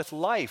on with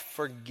life.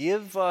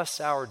 Forgive us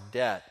our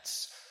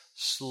debts,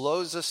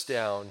 slows us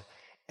down,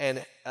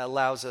 and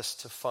allows us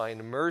to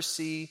find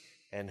mercy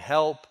and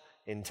help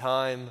in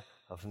time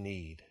of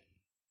need.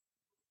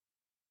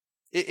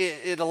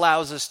 It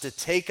allows us to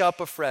take up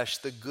afresh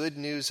the good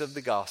news of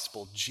the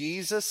gospel.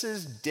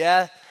 Jesus'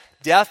 death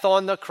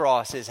on the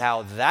cross is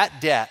how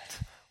that debt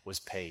was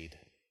paid.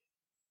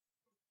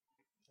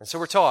 And so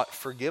we're taught,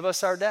 forgive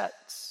us our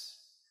debts.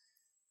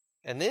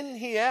 And then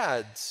he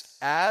adds,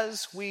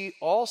 as we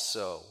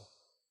also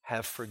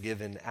have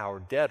forgiven our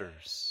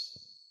debtors.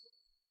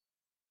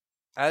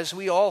 As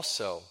we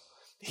also.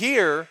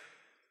 Here,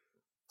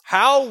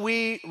 how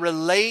we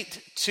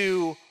relate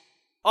to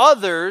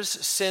others'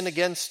 sin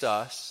against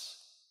us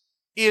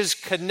is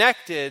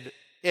connected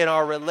in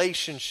our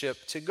relationship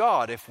to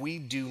God. If we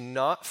do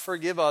not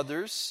forgive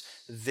others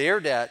their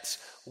debts,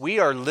 we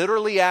are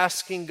literally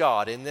asking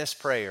God in this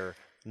prayer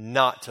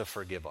not to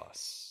forgive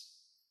us.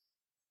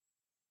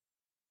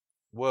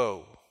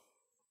 Whoa.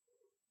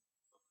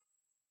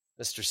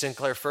 Mr.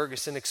 Sinclair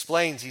Ferguson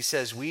explains, he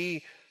says,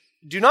 we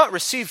do not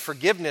receive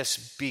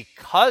forgiveness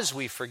because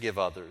we forgive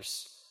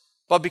others,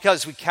 but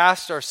because we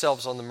cast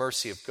ourselves on the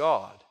mercy of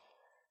God.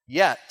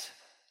 Yet,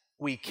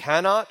 we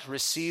cannot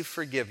receive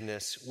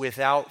forgiveness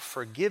without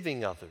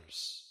forgiving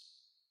others.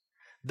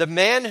 The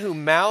man who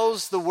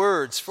mouths the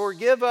words,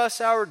 forgive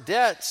us our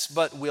debts,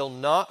 but will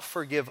not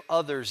forgive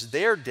others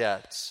their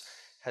debts,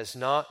 has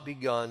not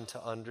begun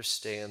to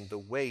understand the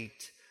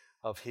weight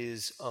of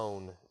his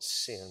own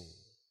sin.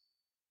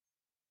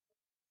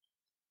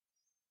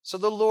 So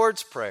the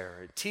Lord's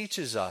Prayer, it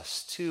teaches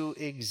us to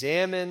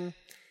examine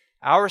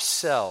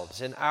ourselves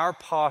and our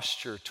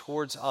posture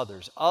towards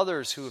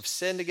others who have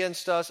sinned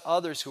against us,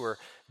 others who are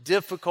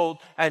difficult,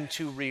 and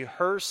to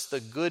rehearse the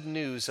good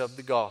news of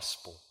the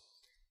gospel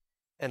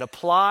and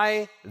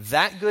apply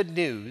that good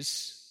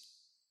news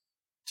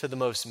to the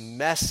most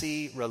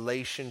messy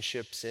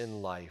relationships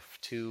in life,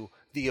 to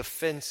the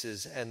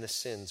offenses and the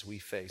sins we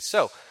face.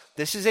 So,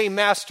 this is a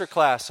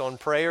masterclass on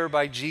prayer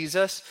by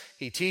Jesus.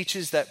 He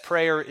teaches that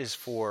prayer is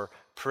for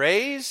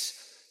praise,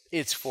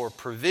 it's for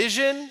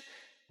provision,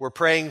 we're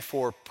praying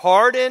for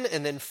pardon,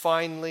 and then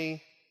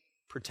finally,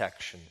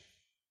 protection.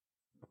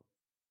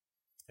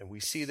 And we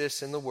see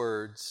this in the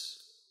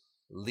words,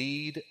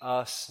 lead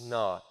us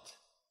not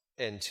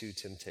into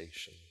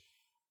temptation.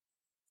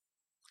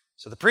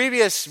 So the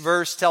previous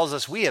verse tells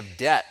us we have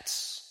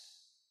debts.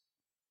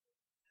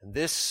 And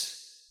this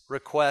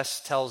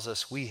request tells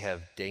us we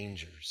have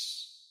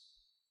dangers.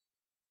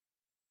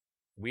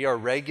 We are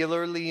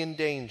regularly in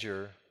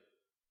danger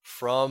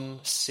from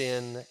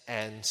sin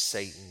and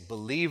Satan,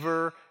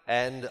 believer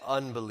and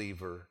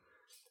unbeliever.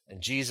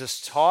 And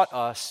Jesus taught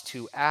us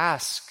to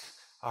ask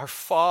our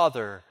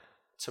Father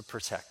to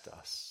protect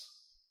us.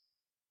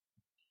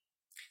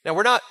 Now,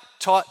 we're not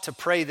taught to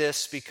pray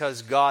this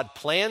because God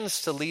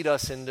plans to lead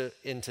us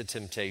into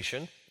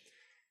temptation.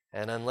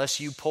 And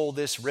unless you pull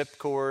this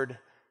ripcord,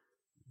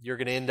 you're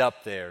going to end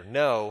up there.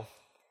 No,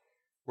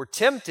 we're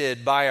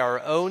tempted by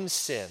our own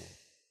sin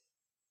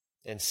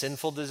and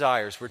sinful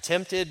desires. We're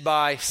tempted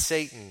by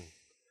Satan.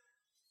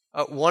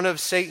 One of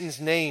Satan's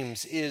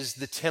names is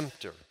the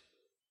tempter.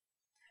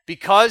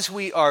 Because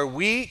we are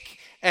weak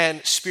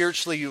and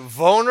spiritually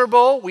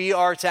vulnerable, we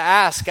are to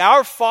ask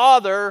our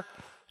Father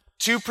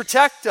to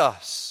protect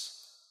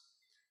us.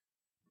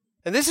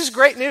 And this is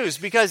great news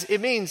because it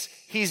means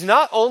He's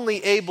not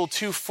only able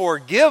to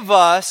forgive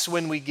us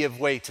when we give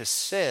way to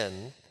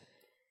sin,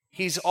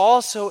 He's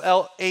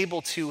also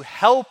able to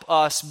help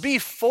us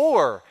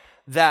before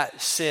that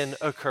sin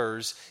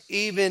occurs,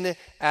 even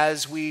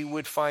as we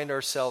would find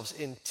ourselves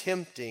in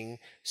tempting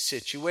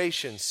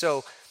situations.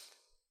 So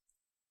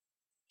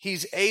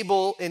he's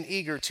able and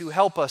eager to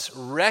help us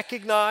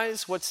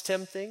recognize what's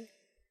tempting,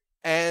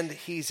 and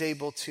he's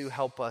able to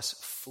help us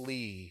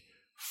flee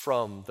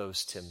from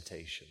those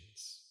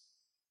temptations.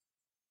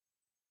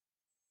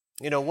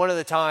 One of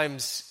the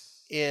times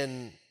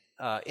in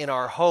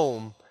our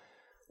home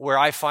where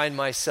I find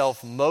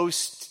myself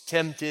most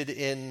tempted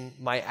in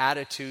my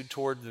attitude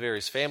toward the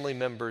various family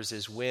members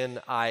is when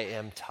I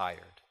am tired.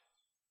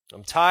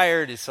 I'm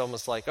tired. It's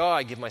almost like,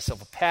 I give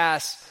myself a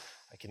pass.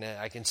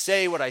 I can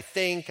say what I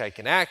think. I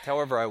can act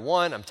however I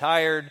want. I'm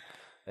tired.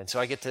 And so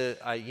I get to,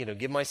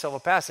 give myself a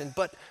pass.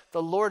 But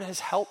the Lord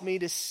has helped me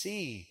to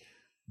see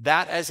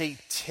that as a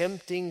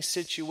tempting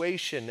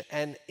situation,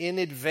 and in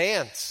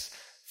advance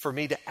for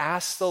me to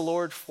ask the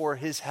Lord for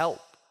his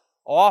help.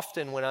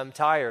 Often when I'm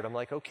tired, I'm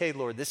like, okay,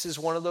 Lord, this is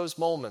one of those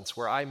moments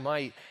where I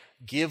might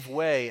give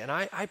way, and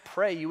I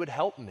pray you would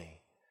help me.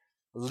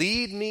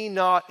 Lead me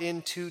not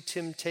into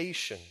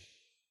temptation.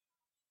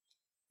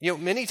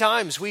 Many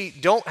times we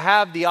don't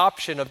have the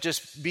option of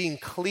just being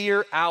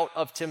clear out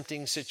of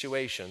tempting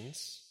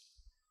situations.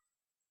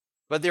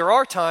 But there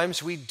are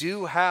times we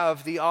do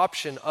have the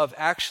option of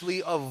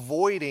actually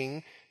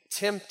avoiding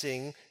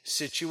tempting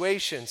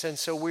situations. And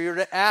so we are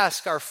to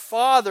ask our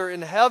Father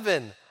in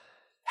heaven,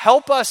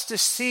 help us to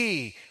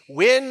see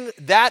when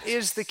that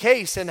is the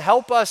case and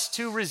help us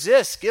to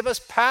resist. Give us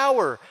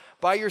power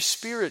by your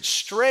Spirit,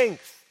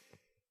 strength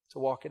to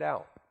walk it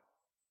out.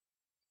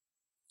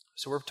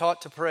 So we're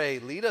taught to pray,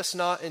 lead us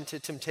not into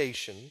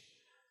temptation.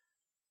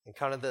 And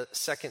kind of the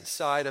second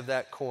side of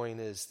that coin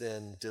is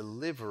then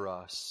deliver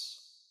us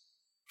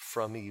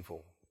from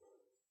evil.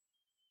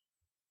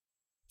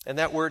 And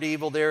that word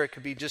evil there, it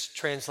could be just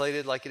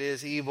translated like it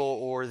is evil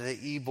or the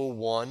evil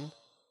one.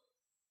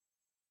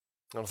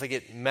 I don't think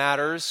it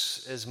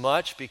matters as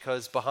much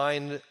because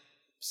behind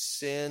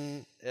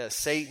sin,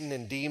 Satan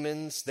and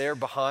demons, they're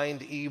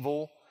behind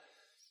evil.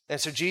 And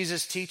so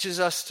Jesus teaches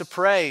us to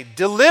pray,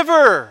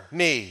 deliver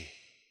me,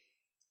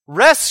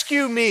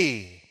 rescue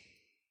me,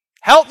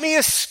 help me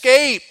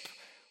escape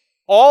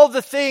all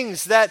the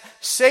things that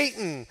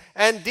Satan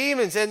and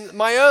demons and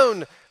my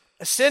own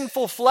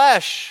sinful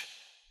flesh,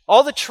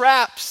 all the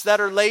traps that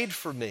are laid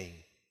for me.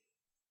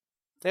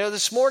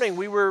 This morning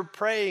we were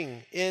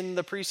praying in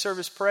the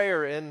pre-service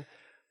prayer, and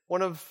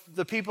one of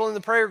the people in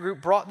the prayer group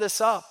brought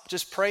this up,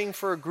 just praying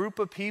for a group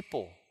of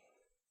people.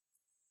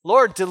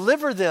 Lord,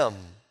 deliver them.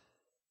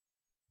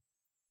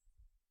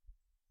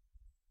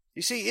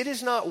 You see, it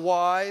is not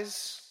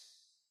wise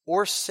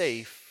or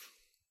safe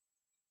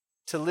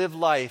to live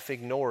life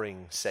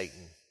ignoring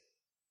Satan.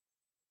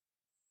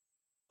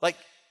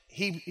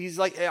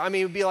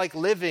 It would be like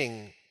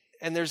living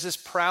and there's this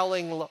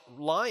prowling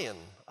lion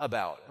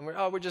about. And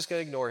we're just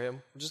going to ignore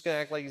him. We're just going to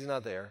act like he's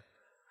not there.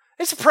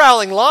 It's a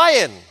prowling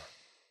lion.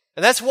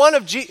 And that's one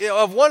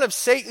of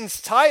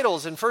Satan's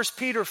titles in 1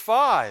 Peter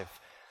 5.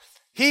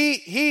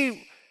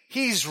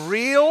 He's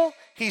real.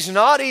 He's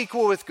not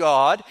equal with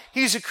God.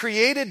 He's a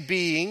created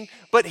being,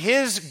 but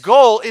his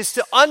goal is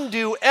to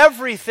undo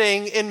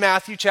everything in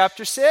Matthew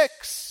chapter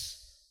 6.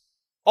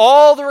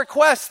 All the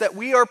requests that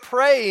we are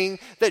praying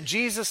that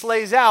Jesus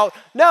lays out,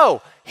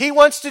 no, he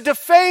wants to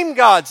defame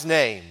God's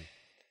name.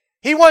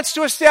 He wants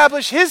to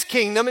establish his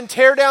kingdom and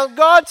tear down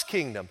God's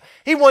kingdom.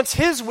 He wants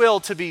his will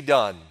to be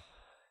done.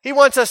 He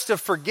wants us to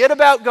forget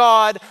about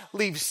God,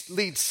 lead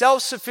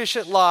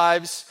self-sufficient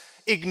lives,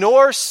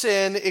 ignore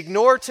sin,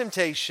 ignore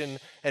temptation,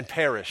 and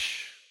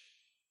perish.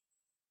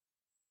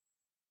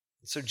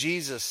 So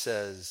Jesus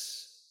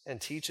says and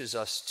teaches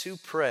us to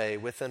pray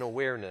with an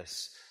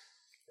awareness,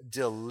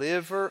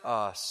 deliver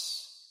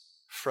us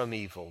from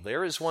evil.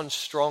 There is one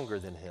stronger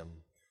than him.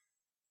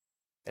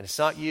 And it's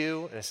not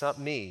you, and it's not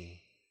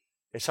me.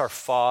 It's our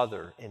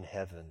Father in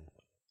heaven.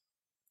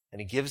 And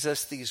he gives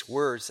us these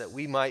words that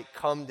we might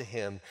come to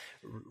him,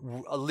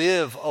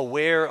 live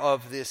aware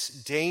of this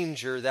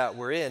danger that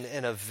we're in,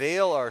 and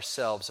avail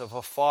ourselves of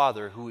a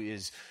Father who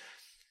is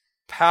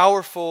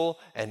powerful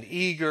and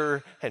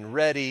eager and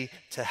ready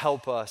to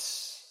help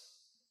us.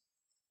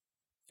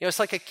 It's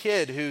like a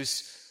kid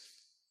who's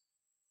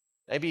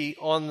maybe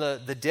on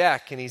the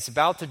deck and he's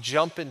about to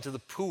jump into the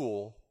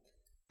pool,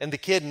 and the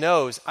kid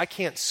knows, I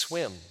can't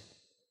swim.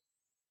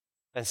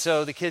 And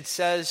so the kid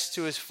says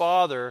to his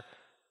father,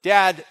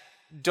 Dad,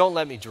 don't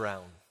let me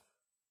drown.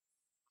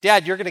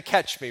 Dad, you're going to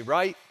catch me,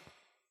 right?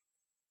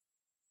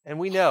 And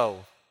we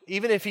know,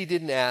 even if he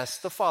didn't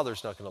ask, the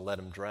father's not going to let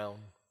him drown.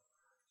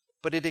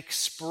 But it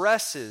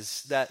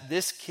expresses that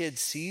this kid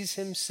sees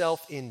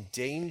himself in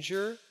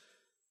danger,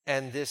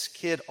 and this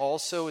kid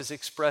also is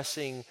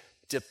expressing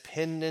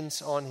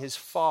dependence on his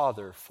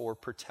father for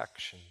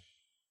protection.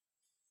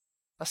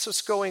 That's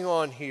what's going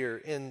on here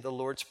in the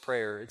Lord's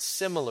Prayer. It's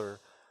similar.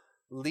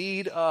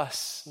 Lead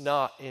us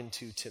not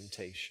into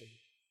temptation,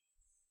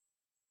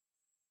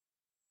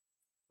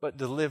 but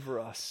deliver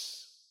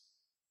us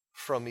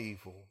from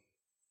evil.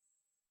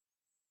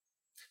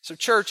 So,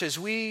 church, as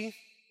we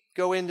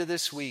go into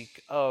this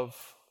week of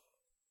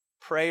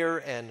prayer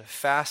and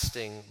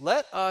fasting,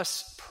 let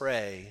us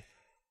pray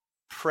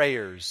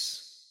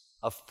prayers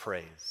of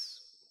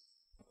praise.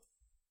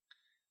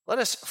 Let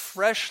us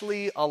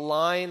freshly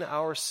align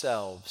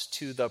ourselves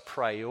to the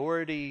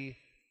priority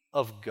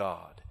of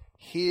God,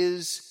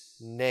 His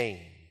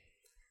name.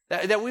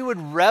 That we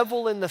would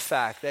revel in the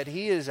fact that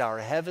He is our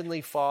Heavenly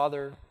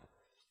Father,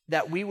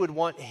 that we would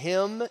want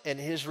Him and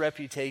His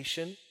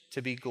reputation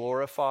to be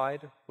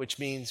glorified, which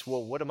means,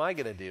 well, what am I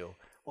going to do?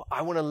 Well,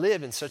 I want to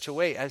live in such a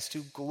way as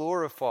to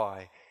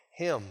glorify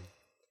Him.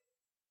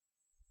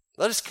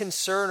 Let us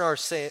concern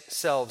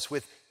ourselves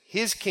with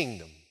His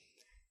kingdom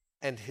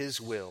and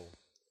His will.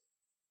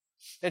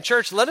 And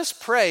church, let us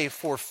pray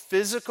for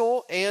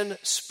physical and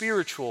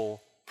spiritual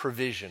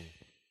provision.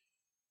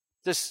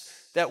 Just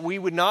that we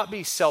would not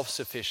be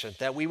self-sufficient,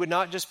 that we would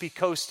not just be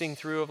coasting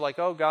through of like,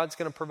 oh, God's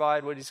going to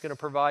provide what He's going to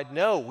provide.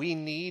 No, we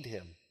need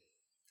Him,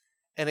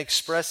 and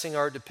expressing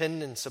our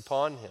dependence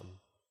upon Him.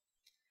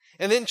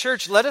 And then,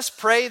 church, let us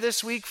pray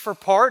this week for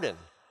pardon.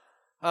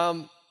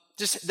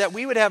 Just that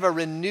we would have a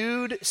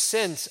renewed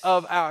sense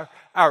of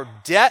our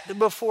debt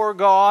before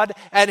God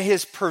and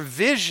His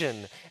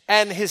provision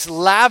and His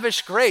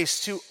lavish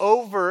grace to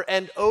over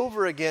and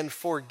over again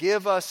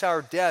forgive us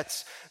our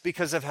debts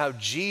because of how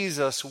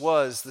Jesus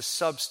was the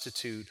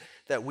substitute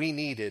that we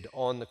needed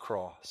on the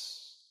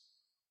cross.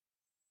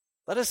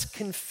 Let us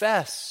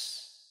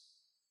confess.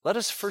 Let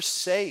us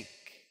forsake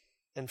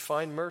and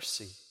find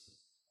mercy.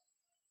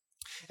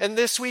 And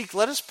this week,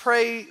 let us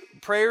pray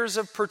prayers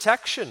of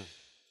protection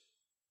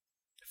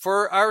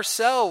for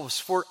ourselves,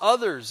 for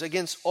others,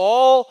 against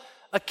all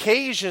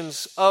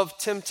occasions of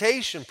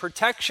temptation,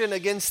 protection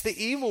against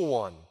the evil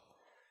one.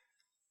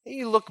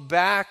 You look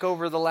back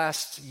over the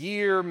last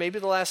year, maybe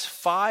the last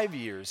 5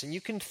 years, and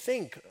you can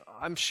think,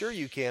 I'm sure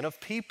you can,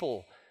 of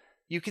people.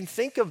 You can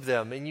think of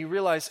them and you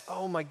realize,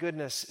 oh my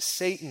goodness,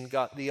 Satan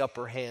got the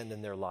upper hand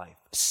in their life.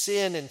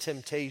 Sin and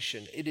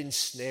temptation, it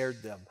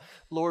ensnared them.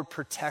 Lord,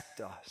 protect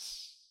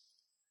us.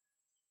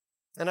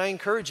 And I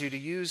encourage you to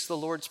use the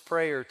Lord's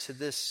Prayer to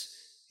this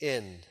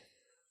end.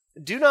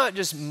 Do not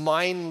just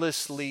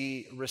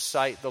mindlessly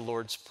recite the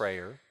Lord's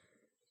Prayer,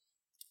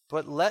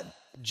 but let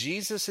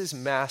Jesus'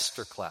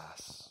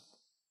 masterclass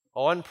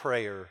on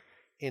prayer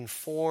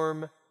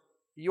inform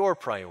your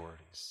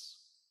priorities.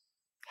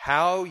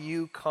 How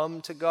you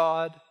come to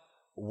God,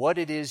 what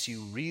it is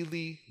you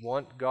really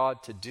want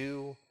God to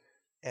do,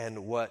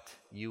 and what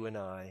you and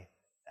I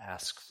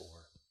ask for.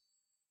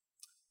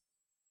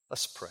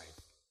 Let's pray.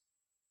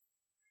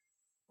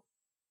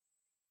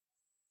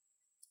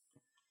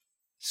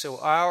 So,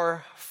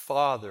 our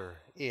Father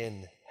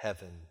in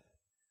heaven,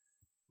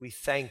 we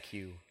thank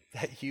you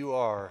that you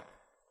are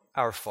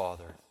our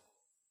Father.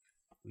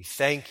 We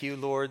thank you,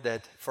 Lord,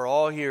 that for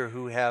all here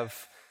who have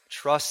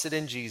trusted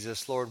in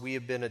Jesus, Lord, we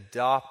have been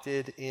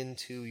adopted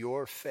into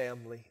your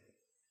family.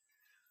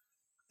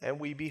 And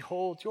we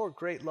behold your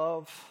great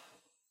love.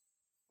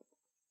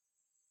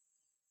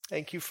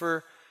 Thank you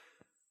for,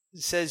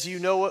 it says you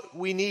know what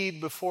we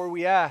need before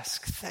we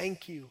ask.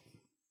 Thank you,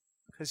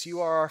 because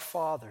you are our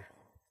Father.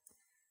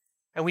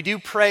 And we do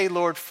pray,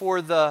 Lord,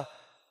 for the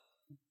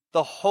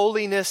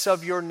holiness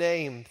of your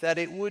name, that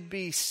it would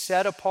be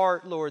set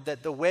apart, Lord,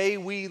 that the way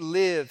we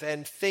live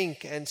and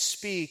think and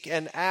speak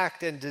and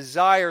act and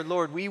desire,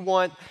 Lord, we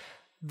want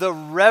the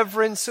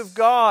reverence of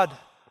God,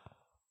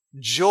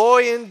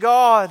 joy in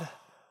God,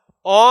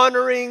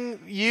 honoring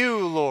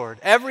you, Lord.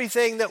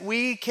 Everything that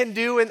we can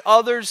do and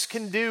others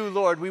can do,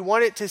 Lord, we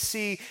want it to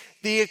see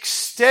the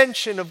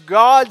extension of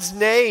God's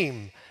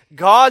name,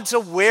 God's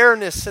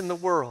awareness in the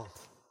world.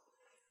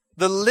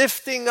 The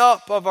lifting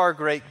up of our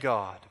great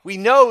God. We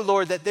know,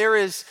 Lord, that there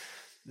is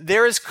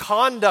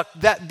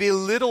conduct that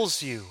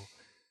belittles you,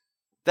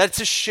 that's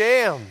a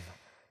sham,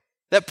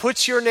 that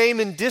puts your name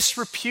in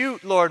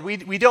disrepute, Lord.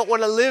 We don't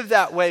want to live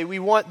that way. We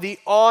want the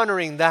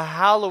honoring, the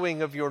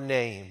hallowing of your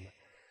name.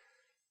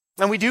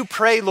 And we do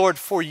pray, Lord,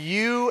 for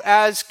you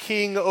as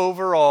King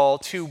over all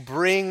to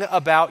bring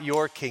about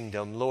your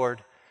kingdom,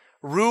 Lord.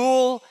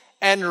 Rule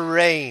and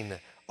reign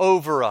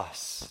over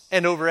us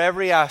and over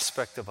every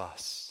aspect of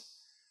us.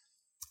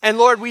 And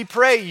Lord, we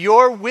pray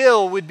your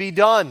will would be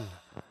done,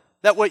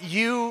 that what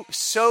you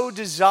so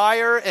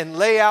desire and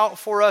lay out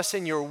for us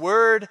in your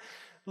word,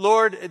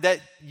 Lord,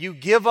 that you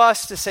give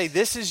us to say,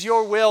 this is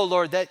your will,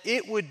 Lord, that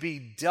it would be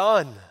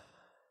done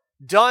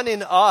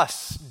in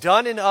us,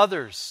 done in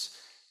others.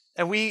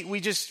 And we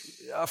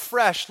just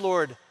afresh,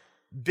 Lord,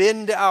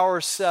 bend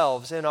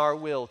ourselves and our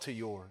will to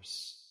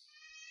yours.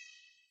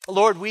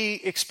 Lord, we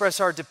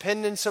express our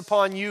dependence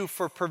upon you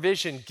for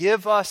provision.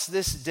 Give us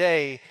this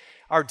day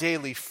our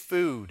daily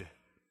food,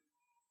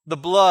 the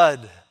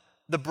blood,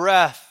 the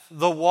breath,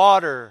 the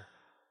water,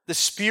 the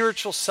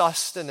spiritual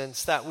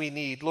sustenance that we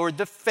need. Lord,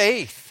 the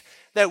faith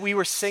that we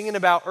were singing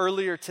about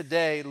earlier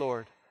today,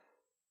 Lord.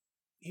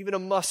 Even a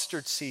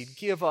mustard seed.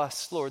 Give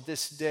us, Lord,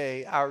 this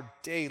day our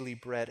daily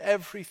bread,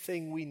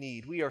 everything we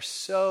need. We are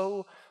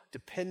so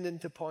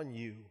dependent upon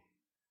you.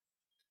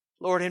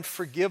 Lord, and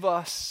forgive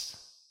us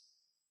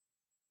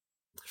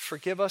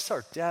Forgive us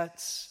our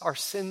debts. Our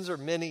sins are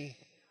many,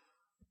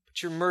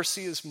 but your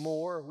mercy is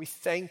more. We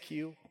thank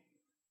you.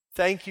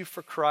 Thank you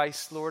for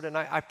Christ, Lord. And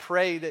I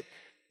pray that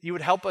you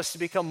would help us to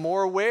become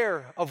more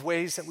aware of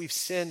ways that we've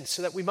sinned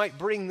so that we might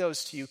bring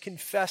those to you,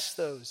 confess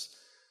those,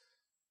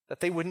 that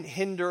they wouldn't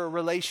hinder a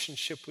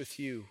relationship with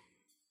you.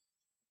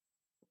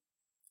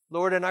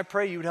 Lord, and I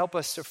pray you would help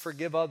us to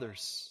forgive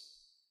others.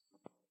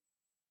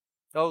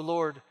 Oh,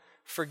 Lord,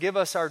 forgive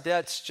us our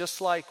debts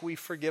just like we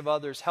forgive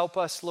others. Help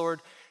us, Lord,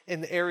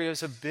 in the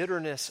areas of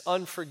bitterness,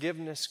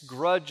 unforgiveness,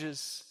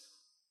 grudges.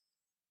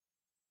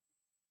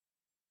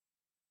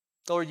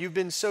 Lord, you've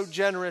been so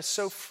generous,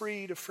 so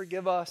free to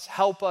forgive us.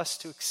 Help us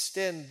to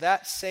extend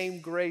that same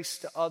grace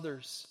to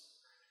others.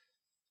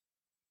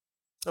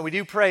 And we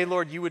do pray,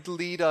 Lord, you would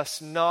lead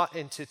us not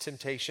into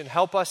temptation.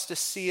 Help us to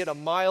see it a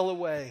mile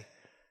away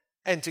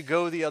and to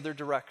go the other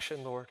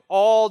direction, Lord.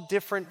 All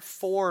different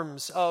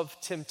forms of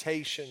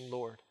temptation,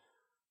 Lord.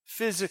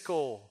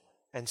 Physical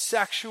and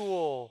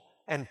sexual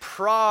and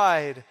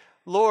pride.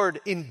 Lord,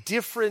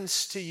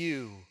 indifference to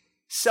you,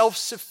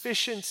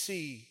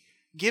 self-sufficiency,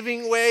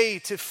 giving way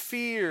to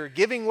fear,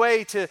 giving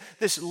way to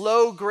this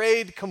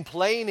low-grade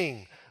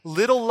complaining,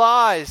 little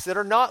lies that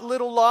are not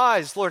little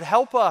lies. Lord,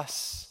 help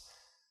us.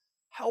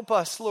 Help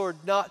us,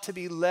 Lord, not to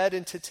be led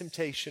into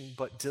temptation,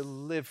 but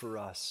deliver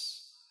us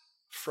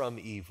from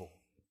evil.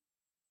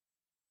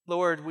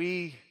 Lord,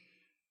 we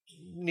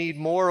need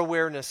more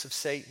awareness of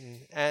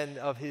Satan and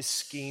of his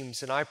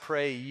schemes, and I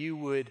pray you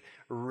would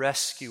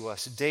rescue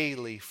us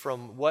daily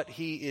from what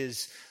he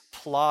is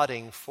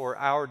plotting for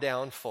our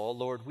downfall.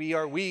 Lord, we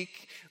are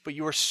weak, but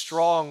you are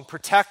strong.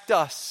 Protect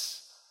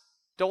us.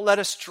 Don't let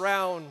us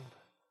drown.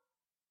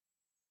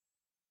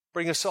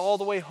 Bring us all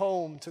the way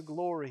home to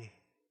glory.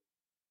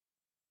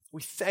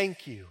 We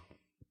thank you,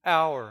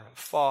 our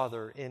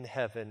Father in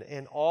heaven,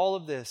 and all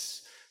of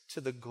this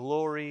to the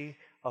glory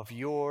of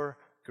your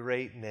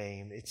great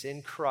name. It's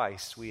in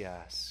Christ we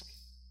ask.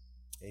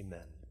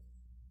 Amen.